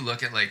even if you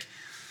look at like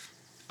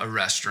a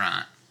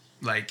restaurant,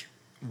 like,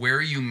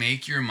 where you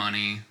make your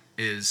money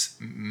is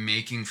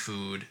making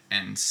food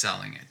and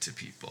selling it to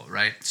people,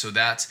 right? So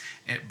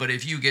but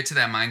if you get to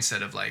that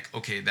mindset of like,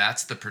 okay,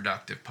 that's the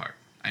productive part.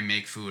 I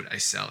make food, I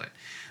sell it.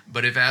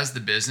 But if, as the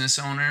business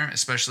owner,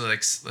 especially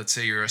like, let's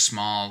say you're a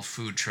small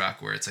food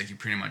truck where it's like you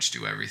pretty much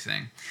do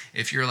everything.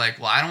 If you're like,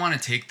 well, I don't want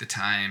to take the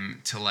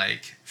time to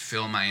like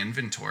fill my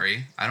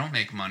inventory, I don't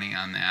make money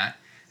on that.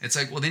 It's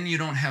like, well, then you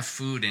don't have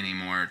food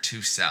anymore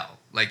to sell.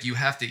 Like, you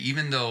have to,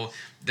 even though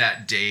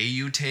that day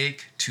you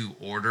take to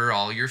order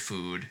all your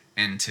food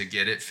and to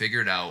get it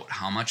figured out,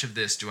 how much of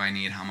this do I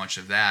need, how much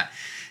of that,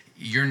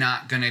 you're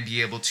not going to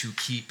be able to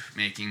keep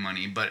making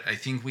money. But I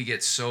think we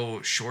get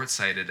so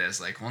short-sighted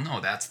as like, well,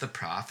 no, that's the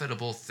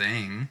profitable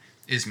thing,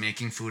 is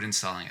making food and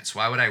selling it. So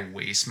why would I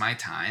waste my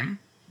time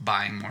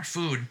buying more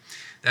food?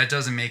 That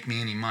doesn't make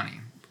me any money.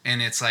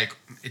 And it's like,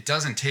 it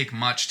doesn't take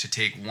much to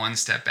take one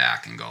step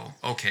back and go,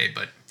 okay,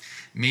 but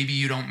maybe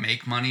you don't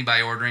make money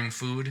by ordering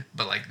food,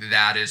 but like,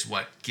 that is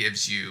what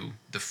gives you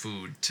the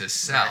food to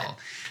sell. Right.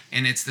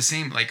 And it's the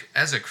same, like,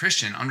 as a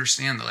Christian,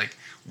 understand that like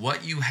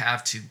what you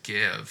have to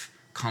give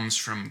comes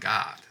from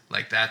God.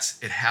 Like,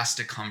 it has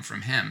to come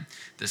from him.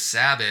 The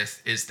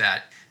Sabbath is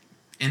that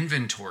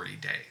inventory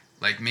day.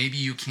 Like, maybe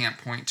you can't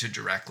point to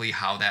directly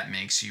how that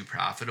makes you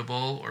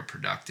profitable or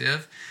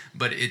productive,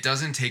 but it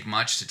doesn't take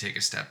much to take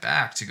a step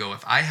back to go,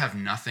 if I have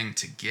nothing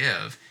to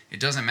give, it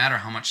doesn't matter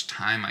how much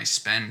time I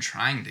spend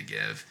trying to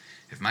give.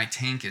 If my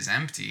tank is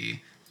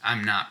empty,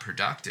 I'm not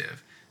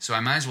productive. So I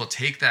might as well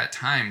take that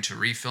time to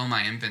refill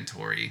my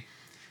inventory.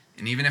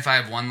 And even if I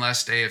have one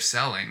less day of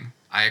selling,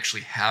 I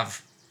actually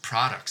have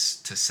products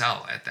to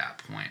sell at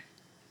that point.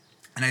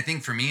 And I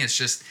think for me, it's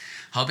just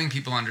helping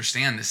people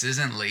understand this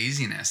isn't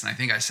laziness. And I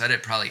think I said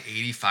it probably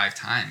 85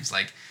 times.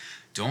 Like,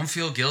 don't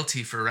feel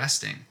guilty for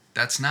resting.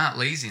 That's not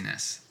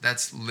laziness.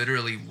 That's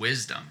literally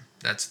wisdom.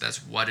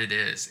 That's what it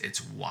is.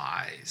 It's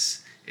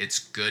wise. It's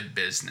good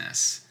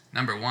business.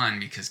 Number one,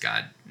 because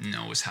God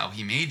knows how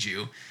he made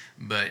you.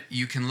 But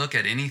you can look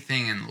at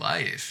anything in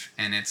life,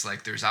 and it's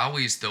like there's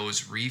always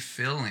those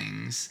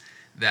refillings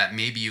that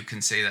maybe you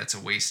can say that's a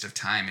waste of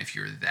time if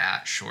you're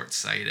that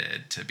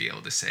short-sighted to be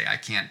able to say, I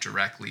can't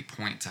directly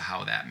point to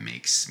how that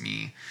makes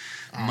me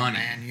money.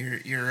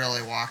 Man, you're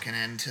really walking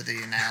into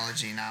the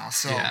analogy now.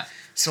 So, yeah.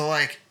 So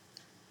like,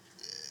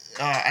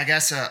 I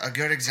guess a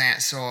good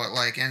example. So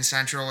like in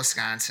central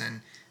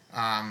Wisconsin,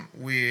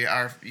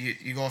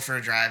 you go for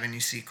a drive and you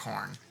see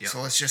corn. Yep.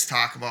 So let's just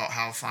talk about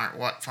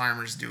what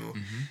farmers do.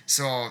 Mm-hmm.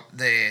 So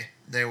they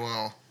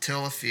will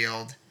till a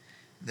field.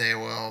 They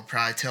will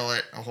probably till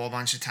it a whole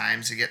bunch of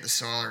times to get the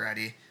soil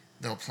ready.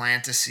 They'll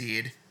plant a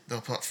seed. They'll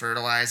put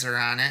fertilizer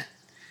on it.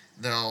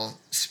 They'll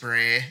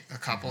spray a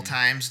couple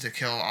times to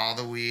kill all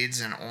the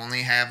weeds and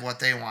only have what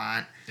they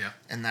want. Yep.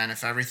 And then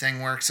if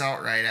everything works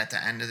out right at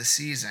the end of the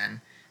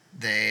season,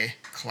 they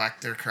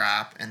collect their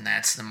crop, and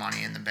that's the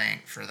money in the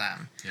bank for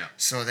them. Yep.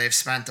 So they've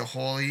spent the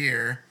whole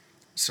year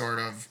sort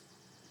of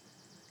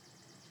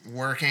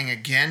working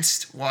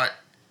against what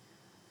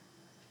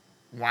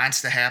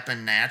wants to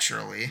happen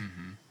naturally,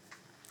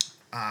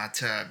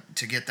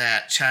 to get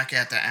that check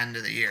at the end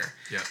of the year.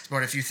 Yep.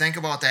 But if you think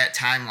about that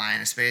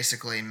timeline, it's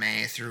basically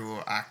May through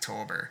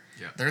October.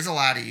 Yep. There's a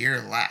lot of year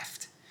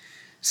left.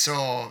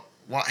 So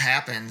what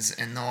happens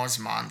in those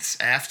months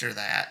after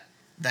that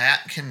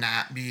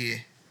cannot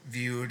be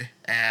viewed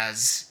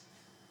as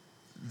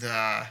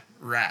the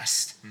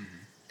rest.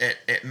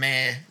 It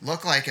may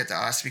look like it to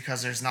us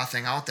because there's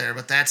nothing out there,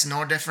 but that's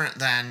no different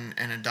than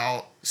an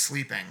adult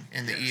sleeping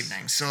in the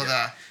evening. So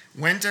the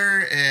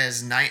winter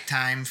is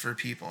nighttime for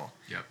people.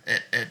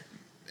 Yep.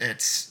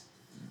 It's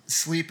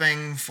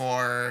sleeping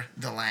for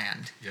the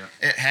land.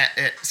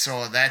 Yep.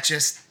 So that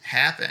just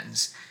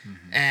happens.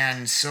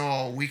 And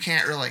so we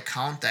can't really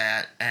count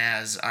that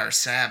as our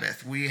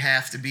Sabbath. We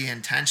have to be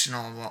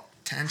intentional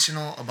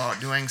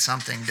about doing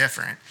something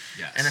different.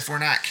 Yes. And if we're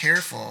not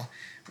careful,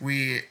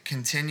 we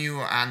continue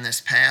on this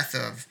path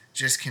of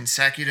just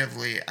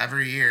consecutively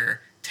every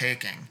year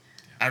taking.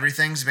 Yep.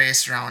 Everything's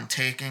based around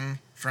taking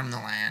from the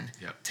land.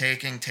 Yep.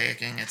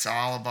 Taking. It's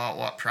all about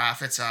what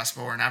profits us,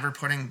 but we're never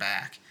putting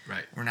back.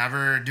 Right. We're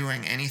never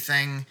doing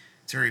anything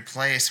to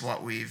replace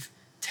what we've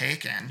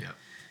taken. Yep.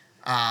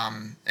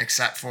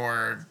 Except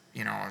for,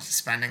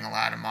 spending a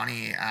lot of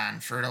money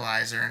on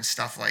fertilizer and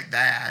stuff like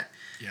that.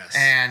 Yes.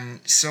 And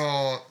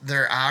so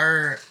there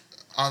are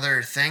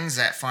other things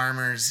that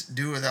farmers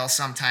do. They'll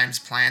sometimes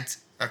plant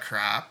a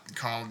crop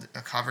called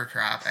a cover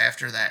crop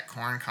after that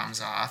corn comes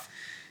off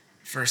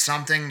for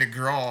something to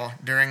grow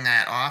during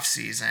that off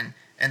season,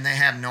 and they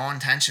have no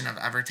intention of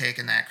ever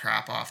taking that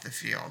crop off the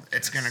field.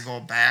 It's going to go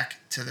back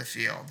to the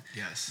field.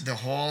 Yes. The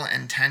whole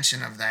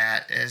intention of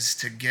that is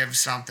to give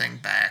something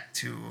back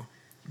to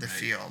the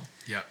field.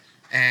 Yep.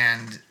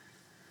 And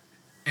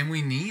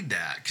we need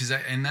that,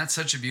 and that's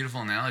such a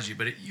beautiful analogy.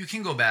 But you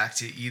can go back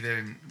to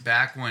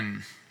back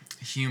when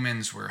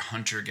humans were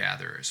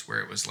hunter-gatherers, where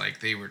it was like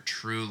they were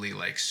truly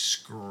like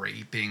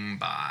scraping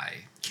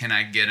by. Can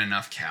I get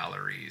enough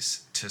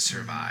calories to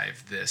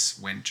survive this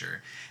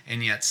winter?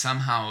 And yet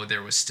somehow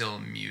there was still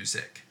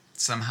music.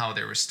 Somehow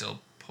there was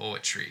still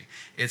poetry.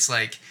 It's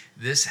like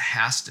this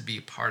has to be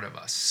part of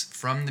us.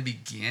 From the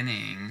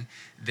beginning,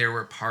 there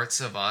were parts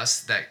of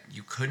us that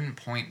you couldn't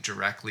point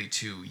directly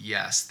to,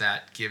 yes,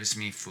 that gives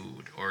me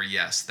food, or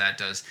yes, that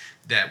does,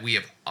 that we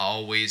have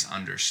always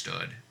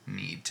understood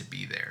need to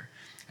be there.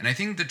 And I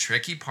think the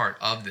tricky part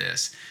of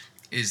this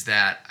is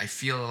that I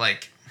feel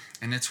like,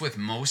 and it's with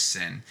most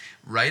sin,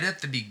 right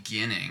at the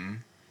beginning,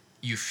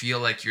 you feel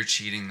like you're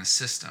cheating the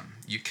system,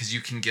 because you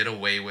can get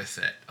away with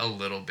it a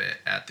little bit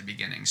at the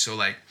beginning. So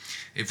like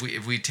if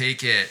we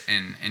take it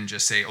and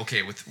just say,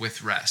 okay,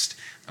 with rest,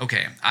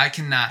 okay, I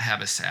cannot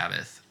have a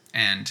Sabbath,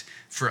 and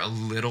for a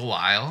little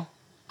while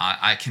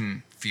I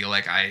can feel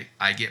like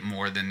I get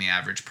more than the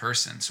average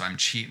person, so I'm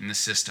cheating the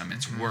system,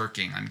 it's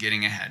working, I'm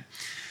getting ahead.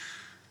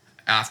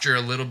 After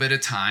a little bit of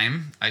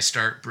time, I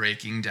start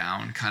breaking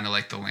down kind of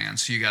like the land.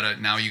 So you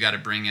gotta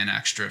bring in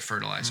extra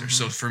fertilizer.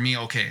 So for me,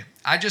 okay,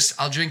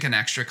 I'll drink an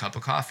extra cup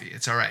of coffee.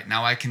 It's all right.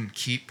 Now I can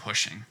keep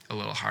pushing a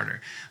little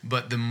harder.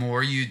 But the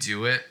more you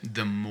do it,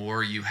 the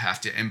more you have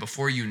to, and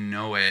before you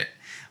know it,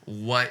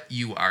 what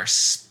you are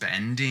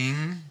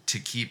spending to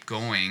keep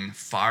going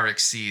far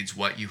exceeds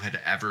what you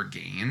had ever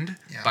gained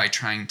by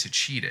trying to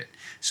cheat it.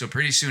 So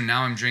pretty soon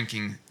now I'm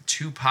drinking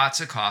 2 pots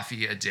of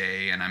coffee a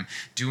day, and I'm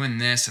doing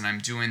this and I'm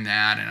doing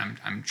that, and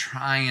I'm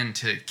trying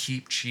to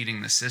keep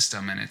cheating the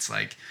system. And it's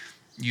like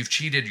you've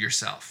cheated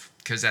yourself,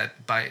 because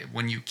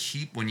when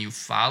you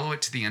follow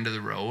it to the end of the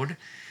road,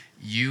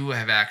 you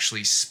have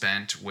actually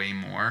spent way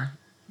more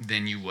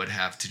than you would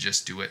have to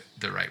just do it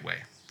the right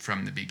way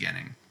from the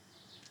beginning.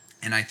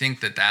 And I think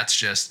that's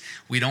just,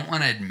 we don't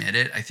want to admit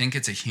it. I think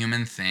it's a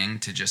human thing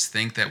to just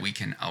think that we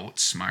can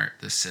outsmart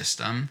the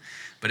system.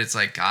 But it's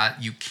like, God,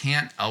 you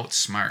can't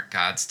outsmart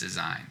God's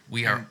design.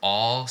 We are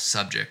all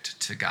subject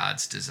to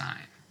God's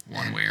design,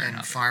 one way or another.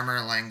 In farmer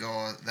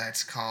lingo,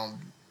 that's called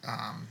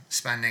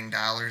spending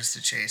dollars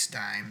to chase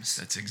dimes.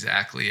 That's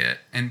exactly it.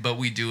 But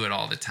we do it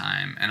all the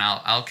time. And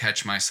I'll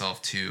catch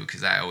myself too,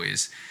 because I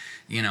always,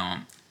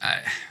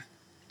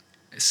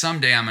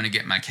 someday I'm going to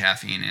get my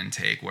caffeine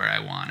intake where I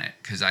want it,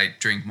 because I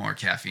drink more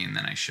caffeine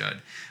than I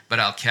should. But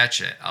I'll catch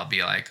it. I'll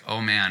be like,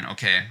 oh man,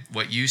 okay,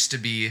 what used to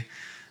be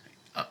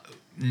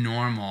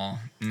normal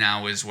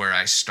now is where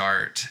I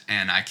start,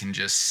 and I can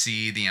just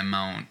see the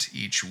amount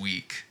each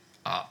week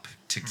up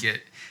to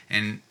get,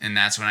 and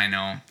that's when I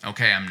know,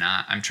 okay,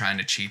 I'm trying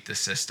to cheat the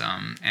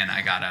system, and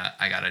I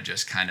gotta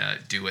just kind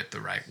of do it the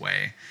right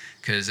way.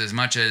 Because as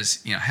much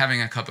as,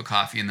 having a cup of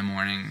coffee in the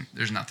morning,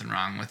 there's nothing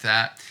wrong with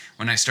that.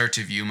 When I start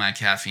to view my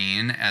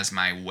caffeine as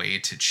my way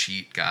to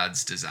cheat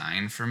God's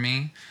design for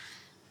me,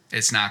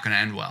 it's not going to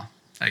end well.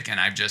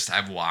 And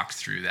I've walked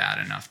through that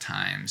enough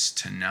times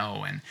to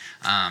know. And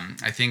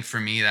I think for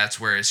me, that's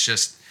where it's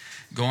just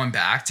going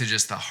back to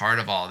just the heart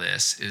of all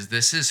this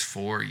is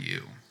for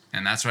you.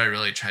 And that's what I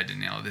really tried to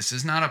nail. This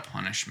is not a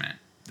punishment.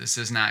 This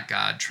is not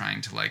God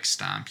trying to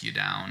stomp you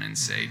down and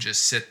say,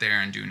 just sit there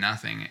and do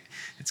nothing.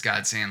 It's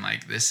God saying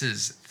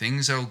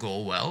things will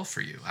go well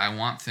for you. I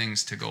want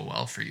things to go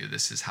well for you.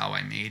 This is how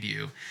I made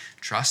you.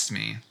 Trust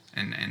me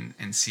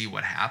and see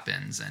what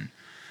happens. And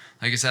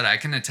like I said, I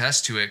can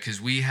attest to it,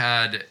 because we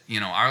had,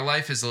 our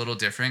life is a little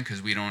different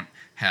because we don't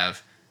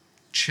have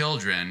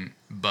children,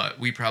 but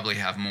we probably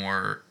have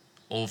more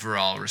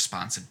overall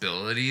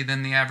responsibility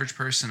than the average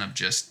person of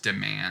just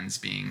demands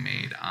being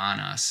made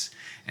on us.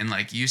 And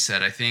like you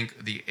said, I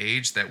think the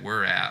age that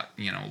we're at,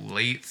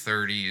 late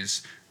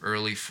 30s,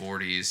 early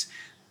 40s,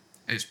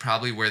 is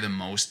probably where the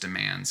most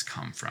demands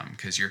come from,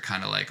 because you're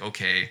kind of like,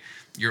 okay,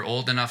 you're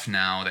old enough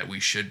now that we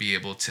should be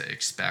able to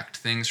expect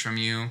things from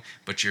you,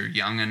 but you're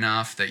young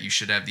enough that you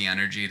should have the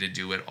energy to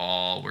do it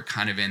all. We're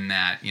kind of in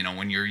that,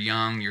 when you're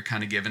young, you're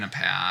kind of given a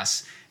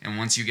pass. And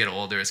once you get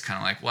older, it's kind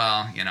of like,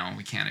 well,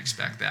 we can't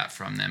expect that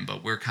from them.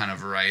 But we're kind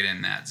of right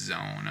in that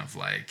zone of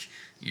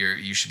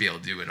you should be able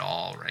to do it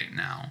all right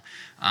now.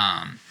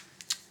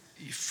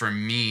 For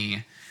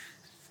me,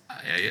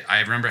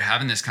 I remember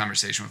having this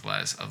conversation with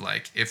Les of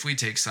if we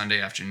take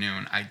Sunday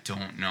afternoon, I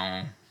don't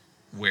know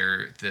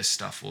where this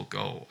stuff will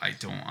go. I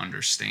don't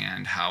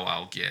understand how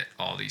I'll get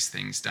all these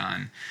things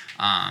done.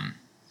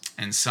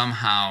 And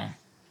somehow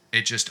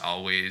it just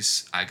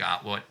always, I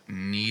got what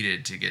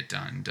needed to get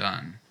done.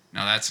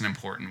 Now that's an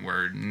important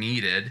word,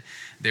 needed.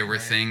 There were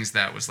things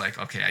that was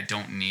okay, I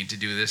don't need to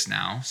do this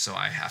now, so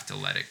I have to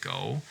let it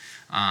go.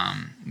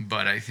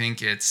 But I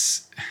think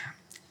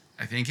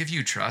if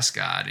you trust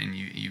God and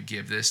you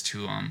give this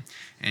to him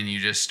and you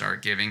just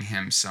start giving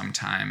him some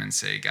time and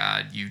say,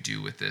 God, you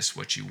do with this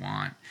what you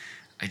want,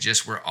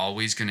 we're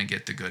always going to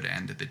get the good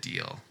end of the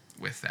deal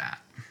with that.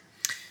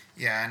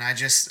 Yeah, and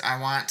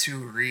I want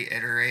to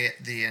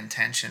reiterate the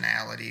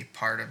intentionality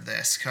part of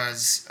this,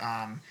 because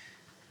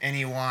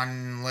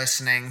anyone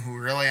listening who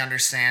really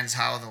understands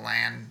how the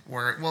land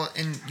works, well,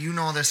 and you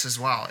know this as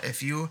well.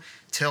 If you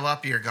till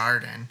up your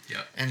garden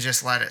Yep. and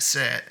just let it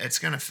sit, it's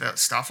gonna fit.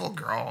 Stuff will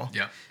grow.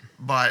 Yep.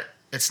 But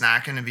it's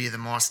not going to be the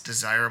most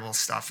desirable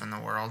stuff in the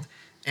world.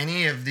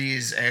 Any of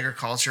these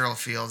agricultural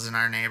fields in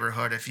our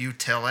neighborhood, if you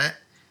till it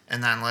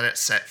and then let it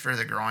sit for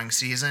the growing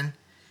season,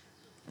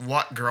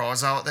 what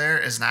grows out there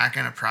is not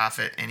going to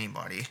profit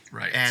anybody.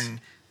 Right.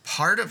 And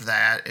part of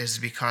that is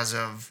because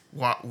of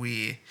what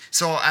we.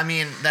 So, I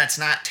mean, that's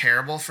not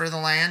terrible for the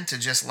land to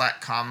just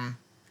let come.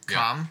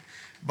 Yeah.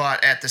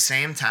 But at the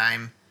same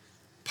time,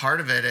 part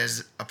of it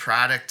is a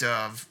product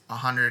of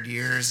 100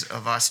 years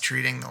of us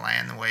treating the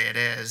land the way it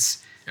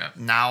is. Yep.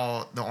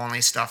 Now the only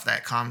stuff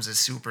that comes is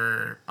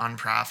super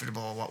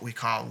unprofitable, what we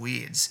call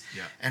weeds.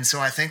 Yep. And so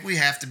I think we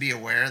have to be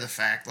aware of the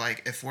fact,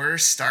 like, if we're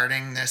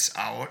starting this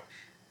out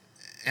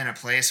in a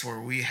place where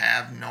we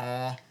have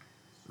no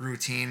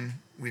routine,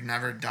 we've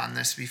never done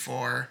this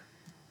before,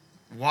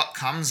 what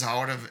comes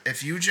out of,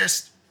 if you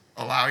just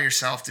allow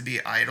yourself to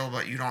be idle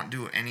but you don't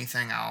do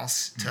anything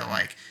else to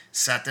like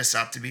set this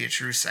up to be a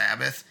true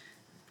Sabbath,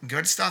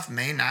 good stuff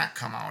may not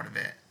come out of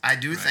it. I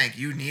do think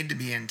you need to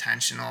be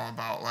intentional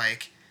about,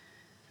 like,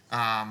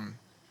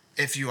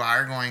 if you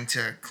are going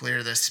to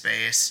clear this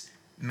space,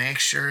 make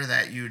sure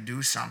that you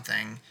do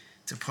something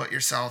to put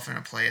yourself in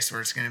a place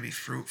where it's going to be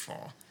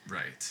fruitful.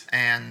 Right.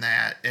 And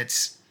that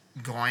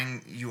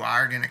you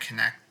are going to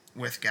connect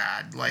with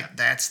God. Like,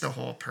 that's the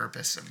whole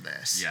purpose of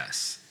this.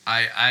 Yes,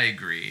 I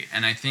agree.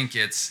 And I think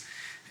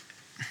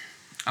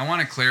I want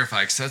to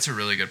clarify, because that's a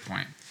really good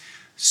point.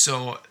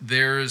 So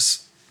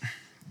there's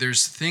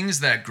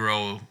things that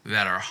grow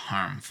that are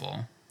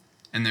harmful,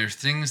 and there's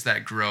things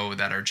that grow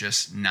that are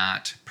just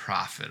not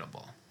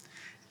profitable.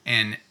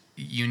 And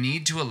you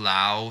need to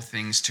allow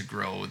things to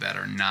grow that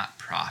are not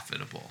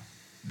profitable,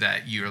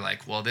 that you're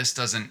like, well, this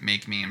doesn't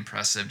make me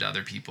impressive to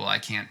other people. I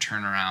can't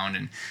turn around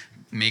and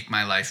make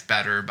my life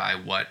better by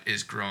what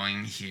is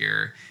growing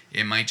here.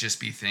 It might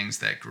just be things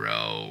that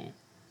grow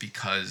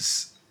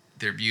because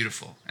they're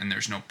beautiful and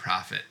there's no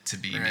profit to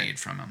be made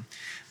from them.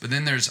 But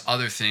then there's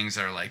other things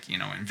that are like,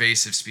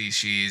 invasive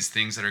species,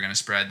 things that are going to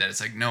spread, that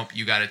it's like, nope,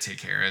 you got to take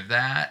care of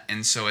that.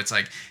 And so it's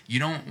like, you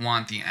don't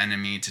want the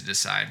enemy to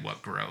decide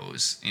what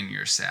grows in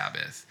your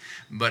Sabbath.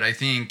 But I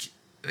think,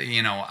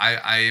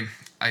 I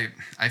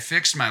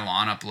fixed my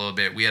lawn up a little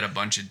bit. We had a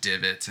bunch of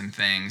divots and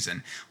things,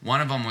 and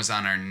one of them was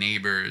on our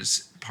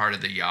neighbor's part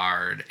of the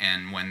yard.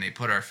 And when they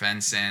put our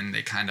fence in,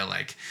 they kind of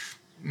like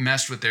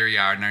messed with their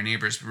yard, and our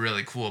neighbor's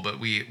really cool, but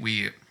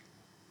we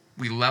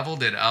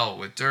leveled it out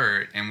with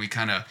dirt, and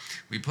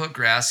we put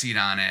grass seed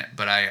on it.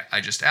 But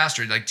I just asked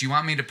her, like, do you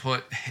want me to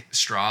put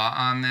straw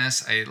on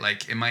this?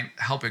 It might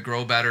help it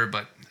grow better,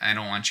 but I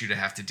don't want you to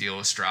have to deal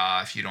with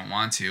straw if you don't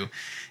want to.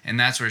 And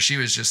that's where she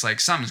was just like,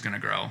 something's going to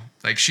grow.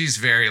 Like, she's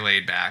very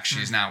laid back.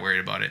 She's not worried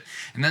about it.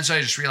 And then so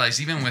I just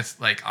realized, even with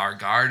like our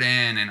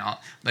garden and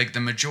all, like, the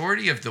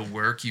majority of the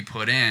work you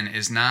put in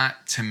is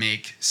not to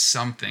make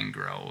something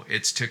grow.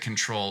 It's to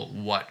control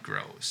what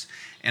grows.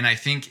 And I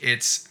think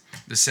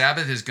the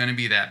Sabbath is going to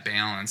be that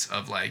balance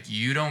of, like,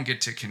 you don't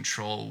get to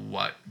control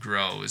what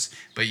grows,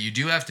 but you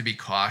do have to be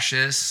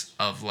cautious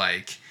of,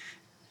 like,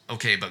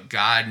 okay, but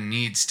God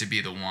needs to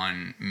be the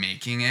one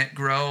making it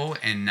grow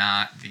and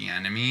not the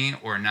enemy,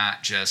 or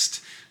not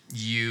just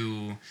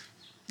you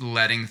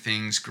letting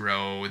things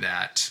grow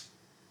that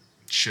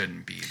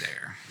shouldn't be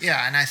there.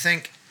 Yeah, and I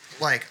think,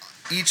 like,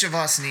 each of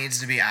us needs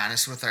to be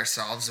honest with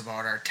ourselves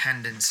about our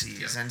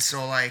tendencies. Yep. And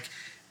so, like,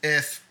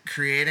 if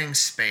creating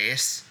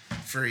space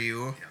for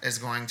you is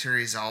going to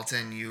result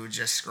in you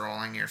just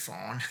scrolling your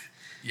phone,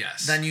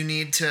 yes, then you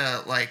need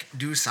to, like,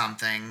 do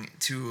something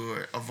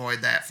to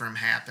avoid that from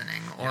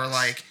happening. Or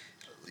like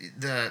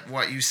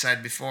what you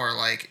said before,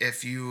 like,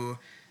 if you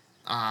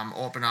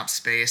open up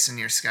space in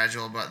your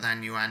schedule, but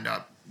then you end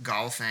up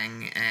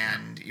golfing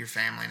and your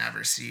family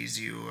never sees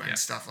you and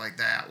stuff like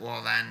that,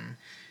 well, then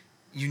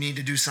you need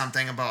to do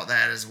something about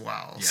that as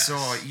well. Yes.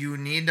 So you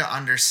need to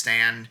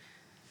understand,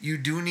 you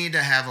do need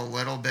to have a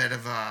little bit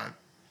of a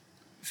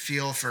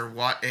feel for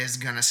what is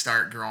going to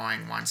start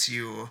growing once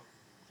you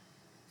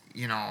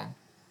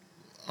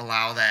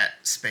allow that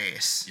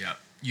space. Yep.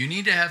 You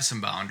need to have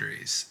some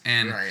boundaries.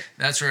 And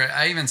that's where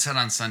I even said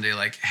on Sunday,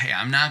 like, hey,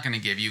 I'm not going to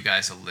give you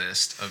guys a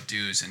list of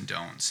do's and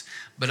don'ts.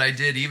 But I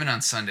did, even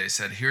on Sunday,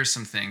 said, here's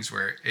some things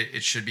where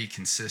it should be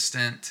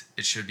consistent,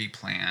 it should be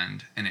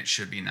planned, and it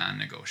should be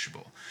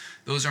non-negotiable.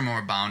 Those are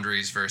more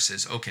boundaries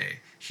versus, okay,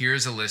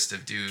 here's a list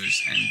of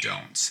do's and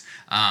don'ts.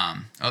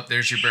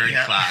 There's your bird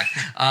clock.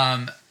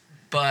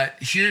 But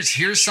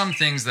here's some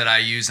things that I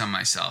use on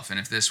myself, and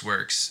if this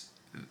works,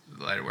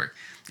 let it work.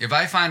 If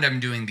I find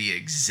I'm doing the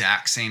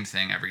exact same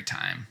thing every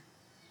time,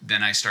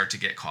 then I start to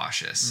get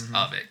cautious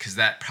of it, because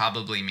that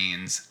probably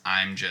means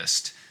I'm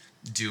just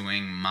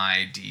doing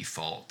my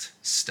default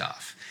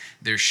stuff.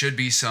 There should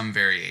be some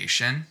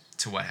variation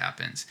to what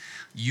happens.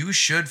 You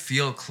should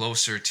feel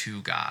closer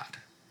to God.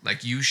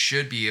 Like, you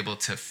should be able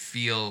to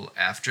feel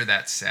after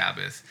that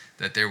Sabbath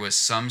that there was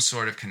some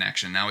sort of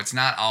connection. Now, it's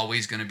not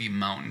always going to be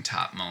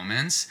mountaintop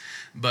moments,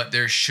 but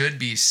there should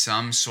be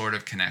some sort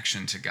of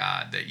connection to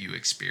God that you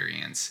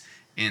experience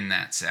in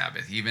that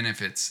Sabbath, even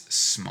if it's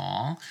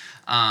small.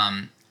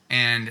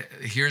 And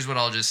here's what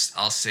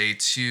I'll say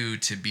too,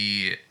 to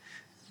be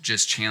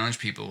just challenge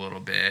people a little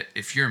bit.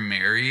 If you're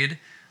married,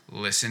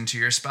 listen to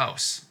your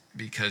spouse,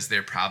 because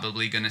they're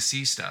probably going to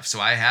see stuff. So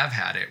I have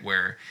had it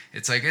where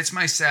it's like, it's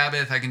my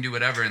Sabbath, I can do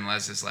whatever. And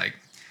Les is like,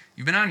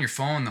 you've been on your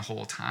phone the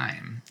whole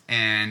time.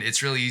 And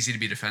it's really easy to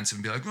be defensive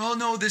and be like, well,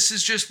 no, this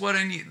is just what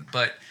I need.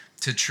 But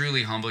to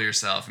truly humble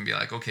yourself and be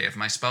like, okay, if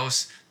my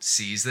spouse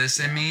sees this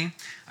in me,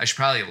 I should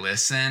probably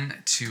listen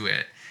to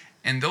it.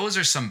 And those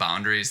are some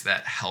boundaries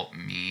that help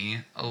me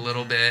a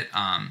little bit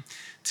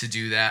to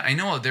do that. I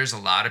know there's a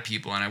lot of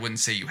people, and I wouldn't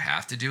say you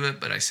have to do it,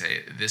 but I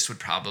say this would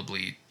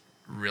probably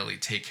really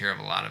take care of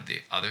a lot of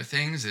the other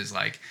things, is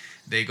like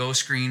they go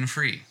screen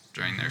free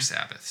during their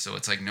Sabbath. So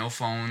it's like no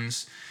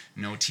phones,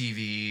 no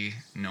TV,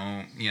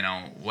 no,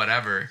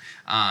 whatever.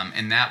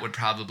 And that would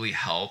probably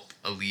help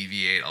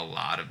alleviate a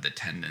lot of the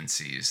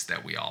tendencies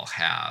that we all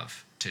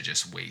have to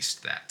just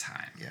waste that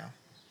time. Yeah.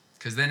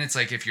 Because then it's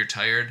like, if you're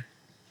tired,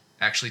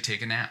 actually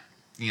take a nap.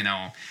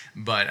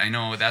 But I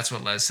know that's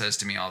what Les says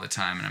to me all the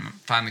time, and I'm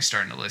finally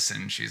starting to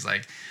listen. She's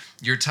like,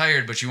 you're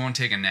tired, but you won't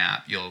take a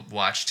nap. You'll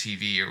watch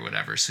TV or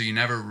whatever. So you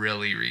never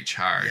really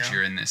recharge. Yeah.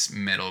 You're in this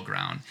middle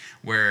ground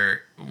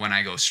where when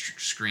I go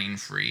screen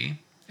free,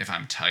 if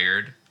I'm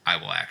tired, I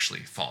will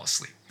actually fall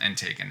asleep and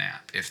take a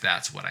nap if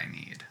that's what I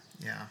need.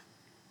 Yeah.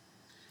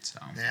 So.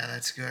 Yeah,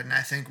 that's good. And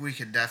I think we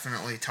could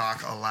definitely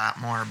talk a lot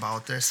more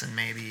about this, and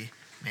maybe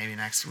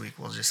next week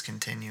we'll just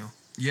continue.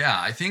 Yeah,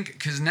 I think,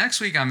 because next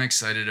week I'm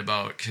excited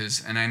about,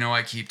 and I know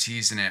I keep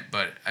teasing it,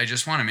 but I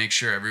just want to make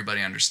sure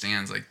everybody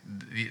understands, like,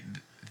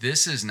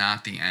 this is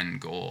not the end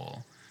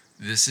goal.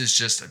 This is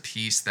just a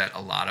piece that a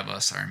lot of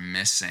us are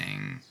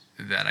missing,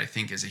 that I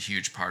think is a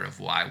huge part of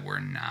why we're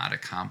not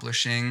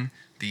accomplishing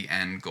the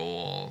end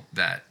goal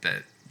that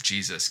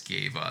Jesus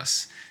gave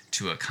us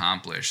to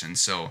accomplish. And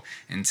so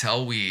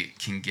until we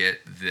can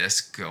get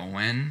this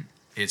going,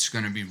 it's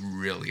going to be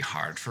really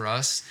hard for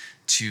us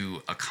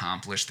to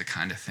accomplish the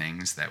kind of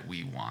things that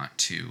we want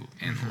to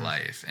in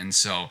life. And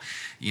so,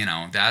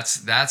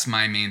 that's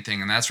my main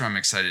thing. And that's where I'm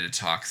excited to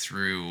talk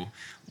through,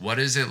 what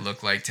does it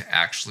look like to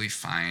actually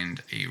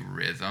find a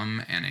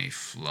rhythm and a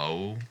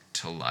flow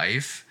to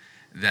life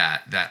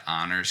that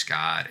honors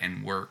God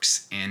and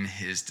works in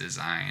his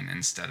design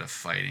instead of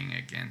fighting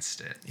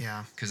against it.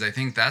 Yeah. Because I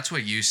think that's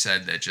what you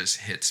said that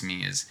just hits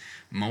me, is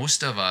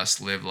most of us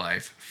live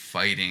life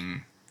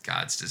fighting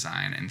God's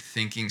design and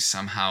thinking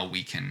somehow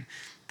we can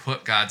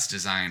put God's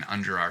design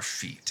under our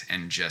feet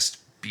and just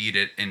beat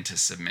it into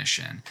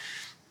submission.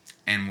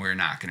 And we're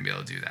not going to be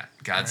able to do that.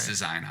 God's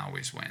design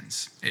always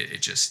wins.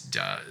 It just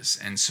does.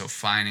 And so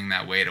finding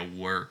that way to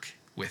work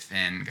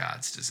within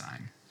God's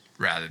design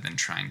rather than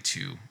trying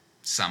to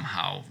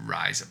somehow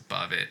rise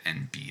above it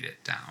and beat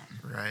it down.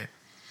 Right.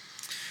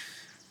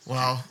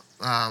 Well,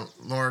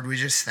 Lord, we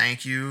just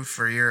thank you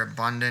for your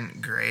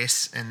abundant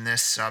grace in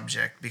this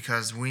subject,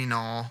 because we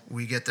know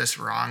we get this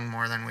wrong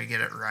more than we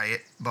get it right,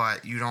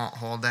 but you don't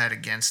hold that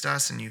against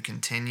us, and you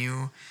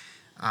continue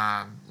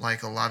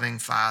like a loving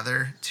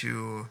father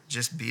to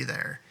just be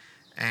there.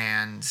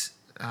 And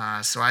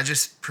so I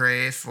just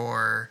pray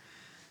for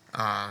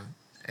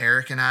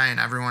Eric and I and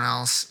everyone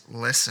else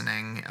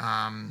listening,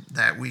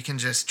 that we can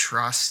just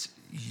trust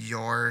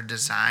your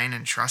design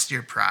and trust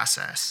your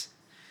process.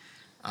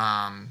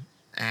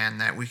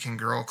 And that we can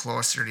grow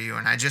closer to you.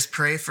 And I just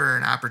pray for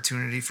an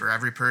opportunity for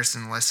every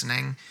person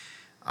listening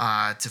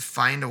to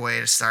find a way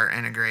to start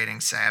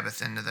integrating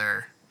Sabbath into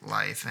their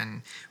life.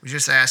 And we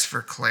just ask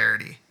for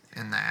clarity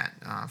in that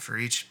for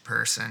each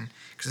person,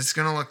 because it's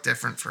going to look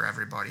different for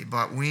everybody.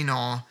 But we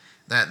know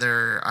that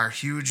there are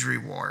huge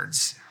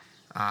rewards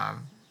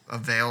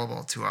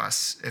available to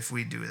us if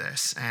we do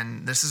this.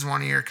 And this is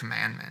one of your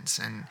commandments.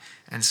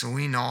 And so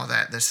we know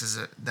that this is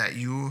that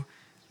you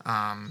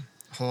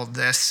hold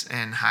this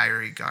in high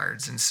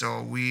regards, and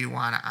so we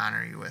want to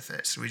honor you with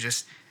it. So we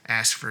just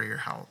ask for your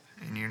help.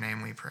 In your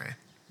name we pray.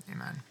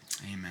 Amen.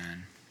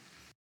 Amen.